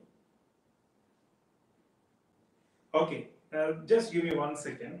for me. Okay, just give me 1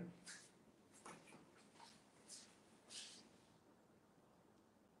 second.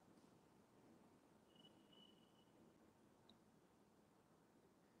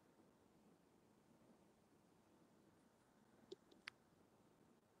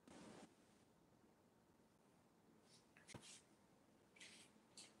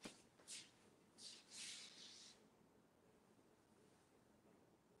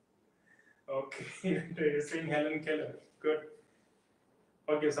 Okay, you're saying Helen Keller. Good.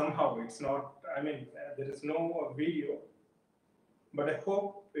 Okay, somehow it's not, I mean, there is no video, but I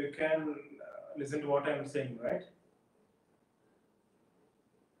hope you can listen to what I'm saying, right?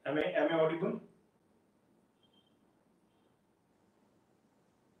 Am I audible?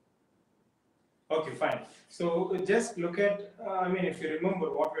 Okay, fine. So just look at, I mean, if you remember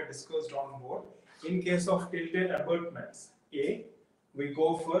what we discussed on board, in case of tilted abutments, A, we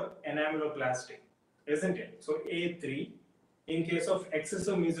go for enameloplastic, isn't it? So A3, in case of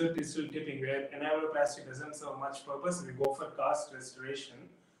excessive mesotissue tipping, where enameloplastic doesn't serve much purpose, we go for cast restoration.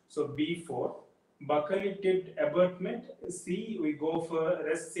 So B4, buccally tipped abutment, C, we go for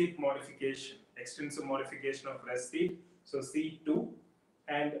rest seat modification, extensive modification of rest seat. So C2,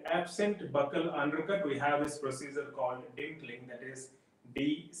 and absent buccal undercut, we have this procedure called dimpling, that is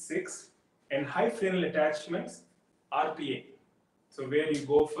D6, and high frenal attachments, RPA. So where you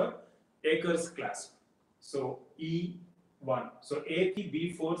go for Akers clasp. So E1. So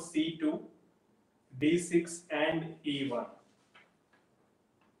A3, B4, C2, D6, and E1.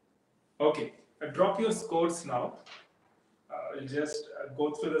 Okay, drop your scores now. We'll just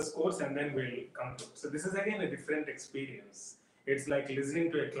go through the scores and then we'll conclude. So this is again a different experience. It's like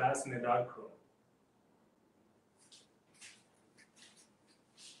listening to a class in a dark room.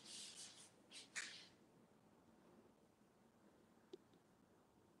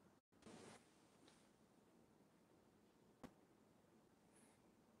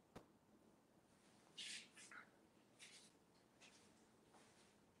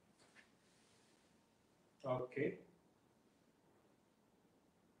 Okay.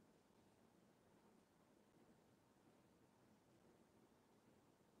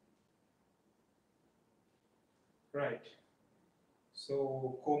 Right.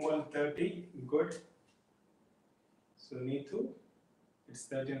 So Komal 30, good. So Neetu, it's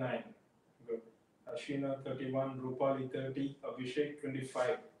 39, good. Ashina 31, Rupali 30, Abhishek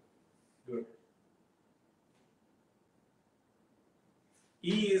 25, good.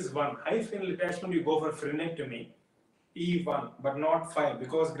 E is 1. High frenal attachment, you go for frenectomy. E1, but not 5,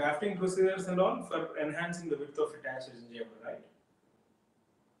 because grafting procedures and all for enhancing the width of attached gingiva, right?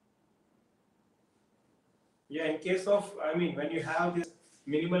 Yeah, in case of, I mean, when you have this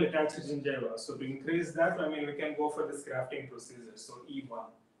minimal attached gingiva, so to increase that, I mean, we can go for this grafting procedure. So E1.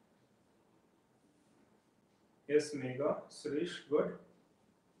 Yes, Mega, Suresh, good.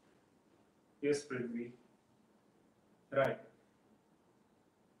 Yes, Prithvi. Right.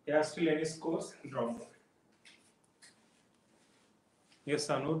 Yeah, still any scores? Drop. Yes,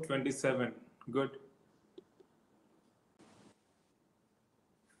 Anu, 27. Good.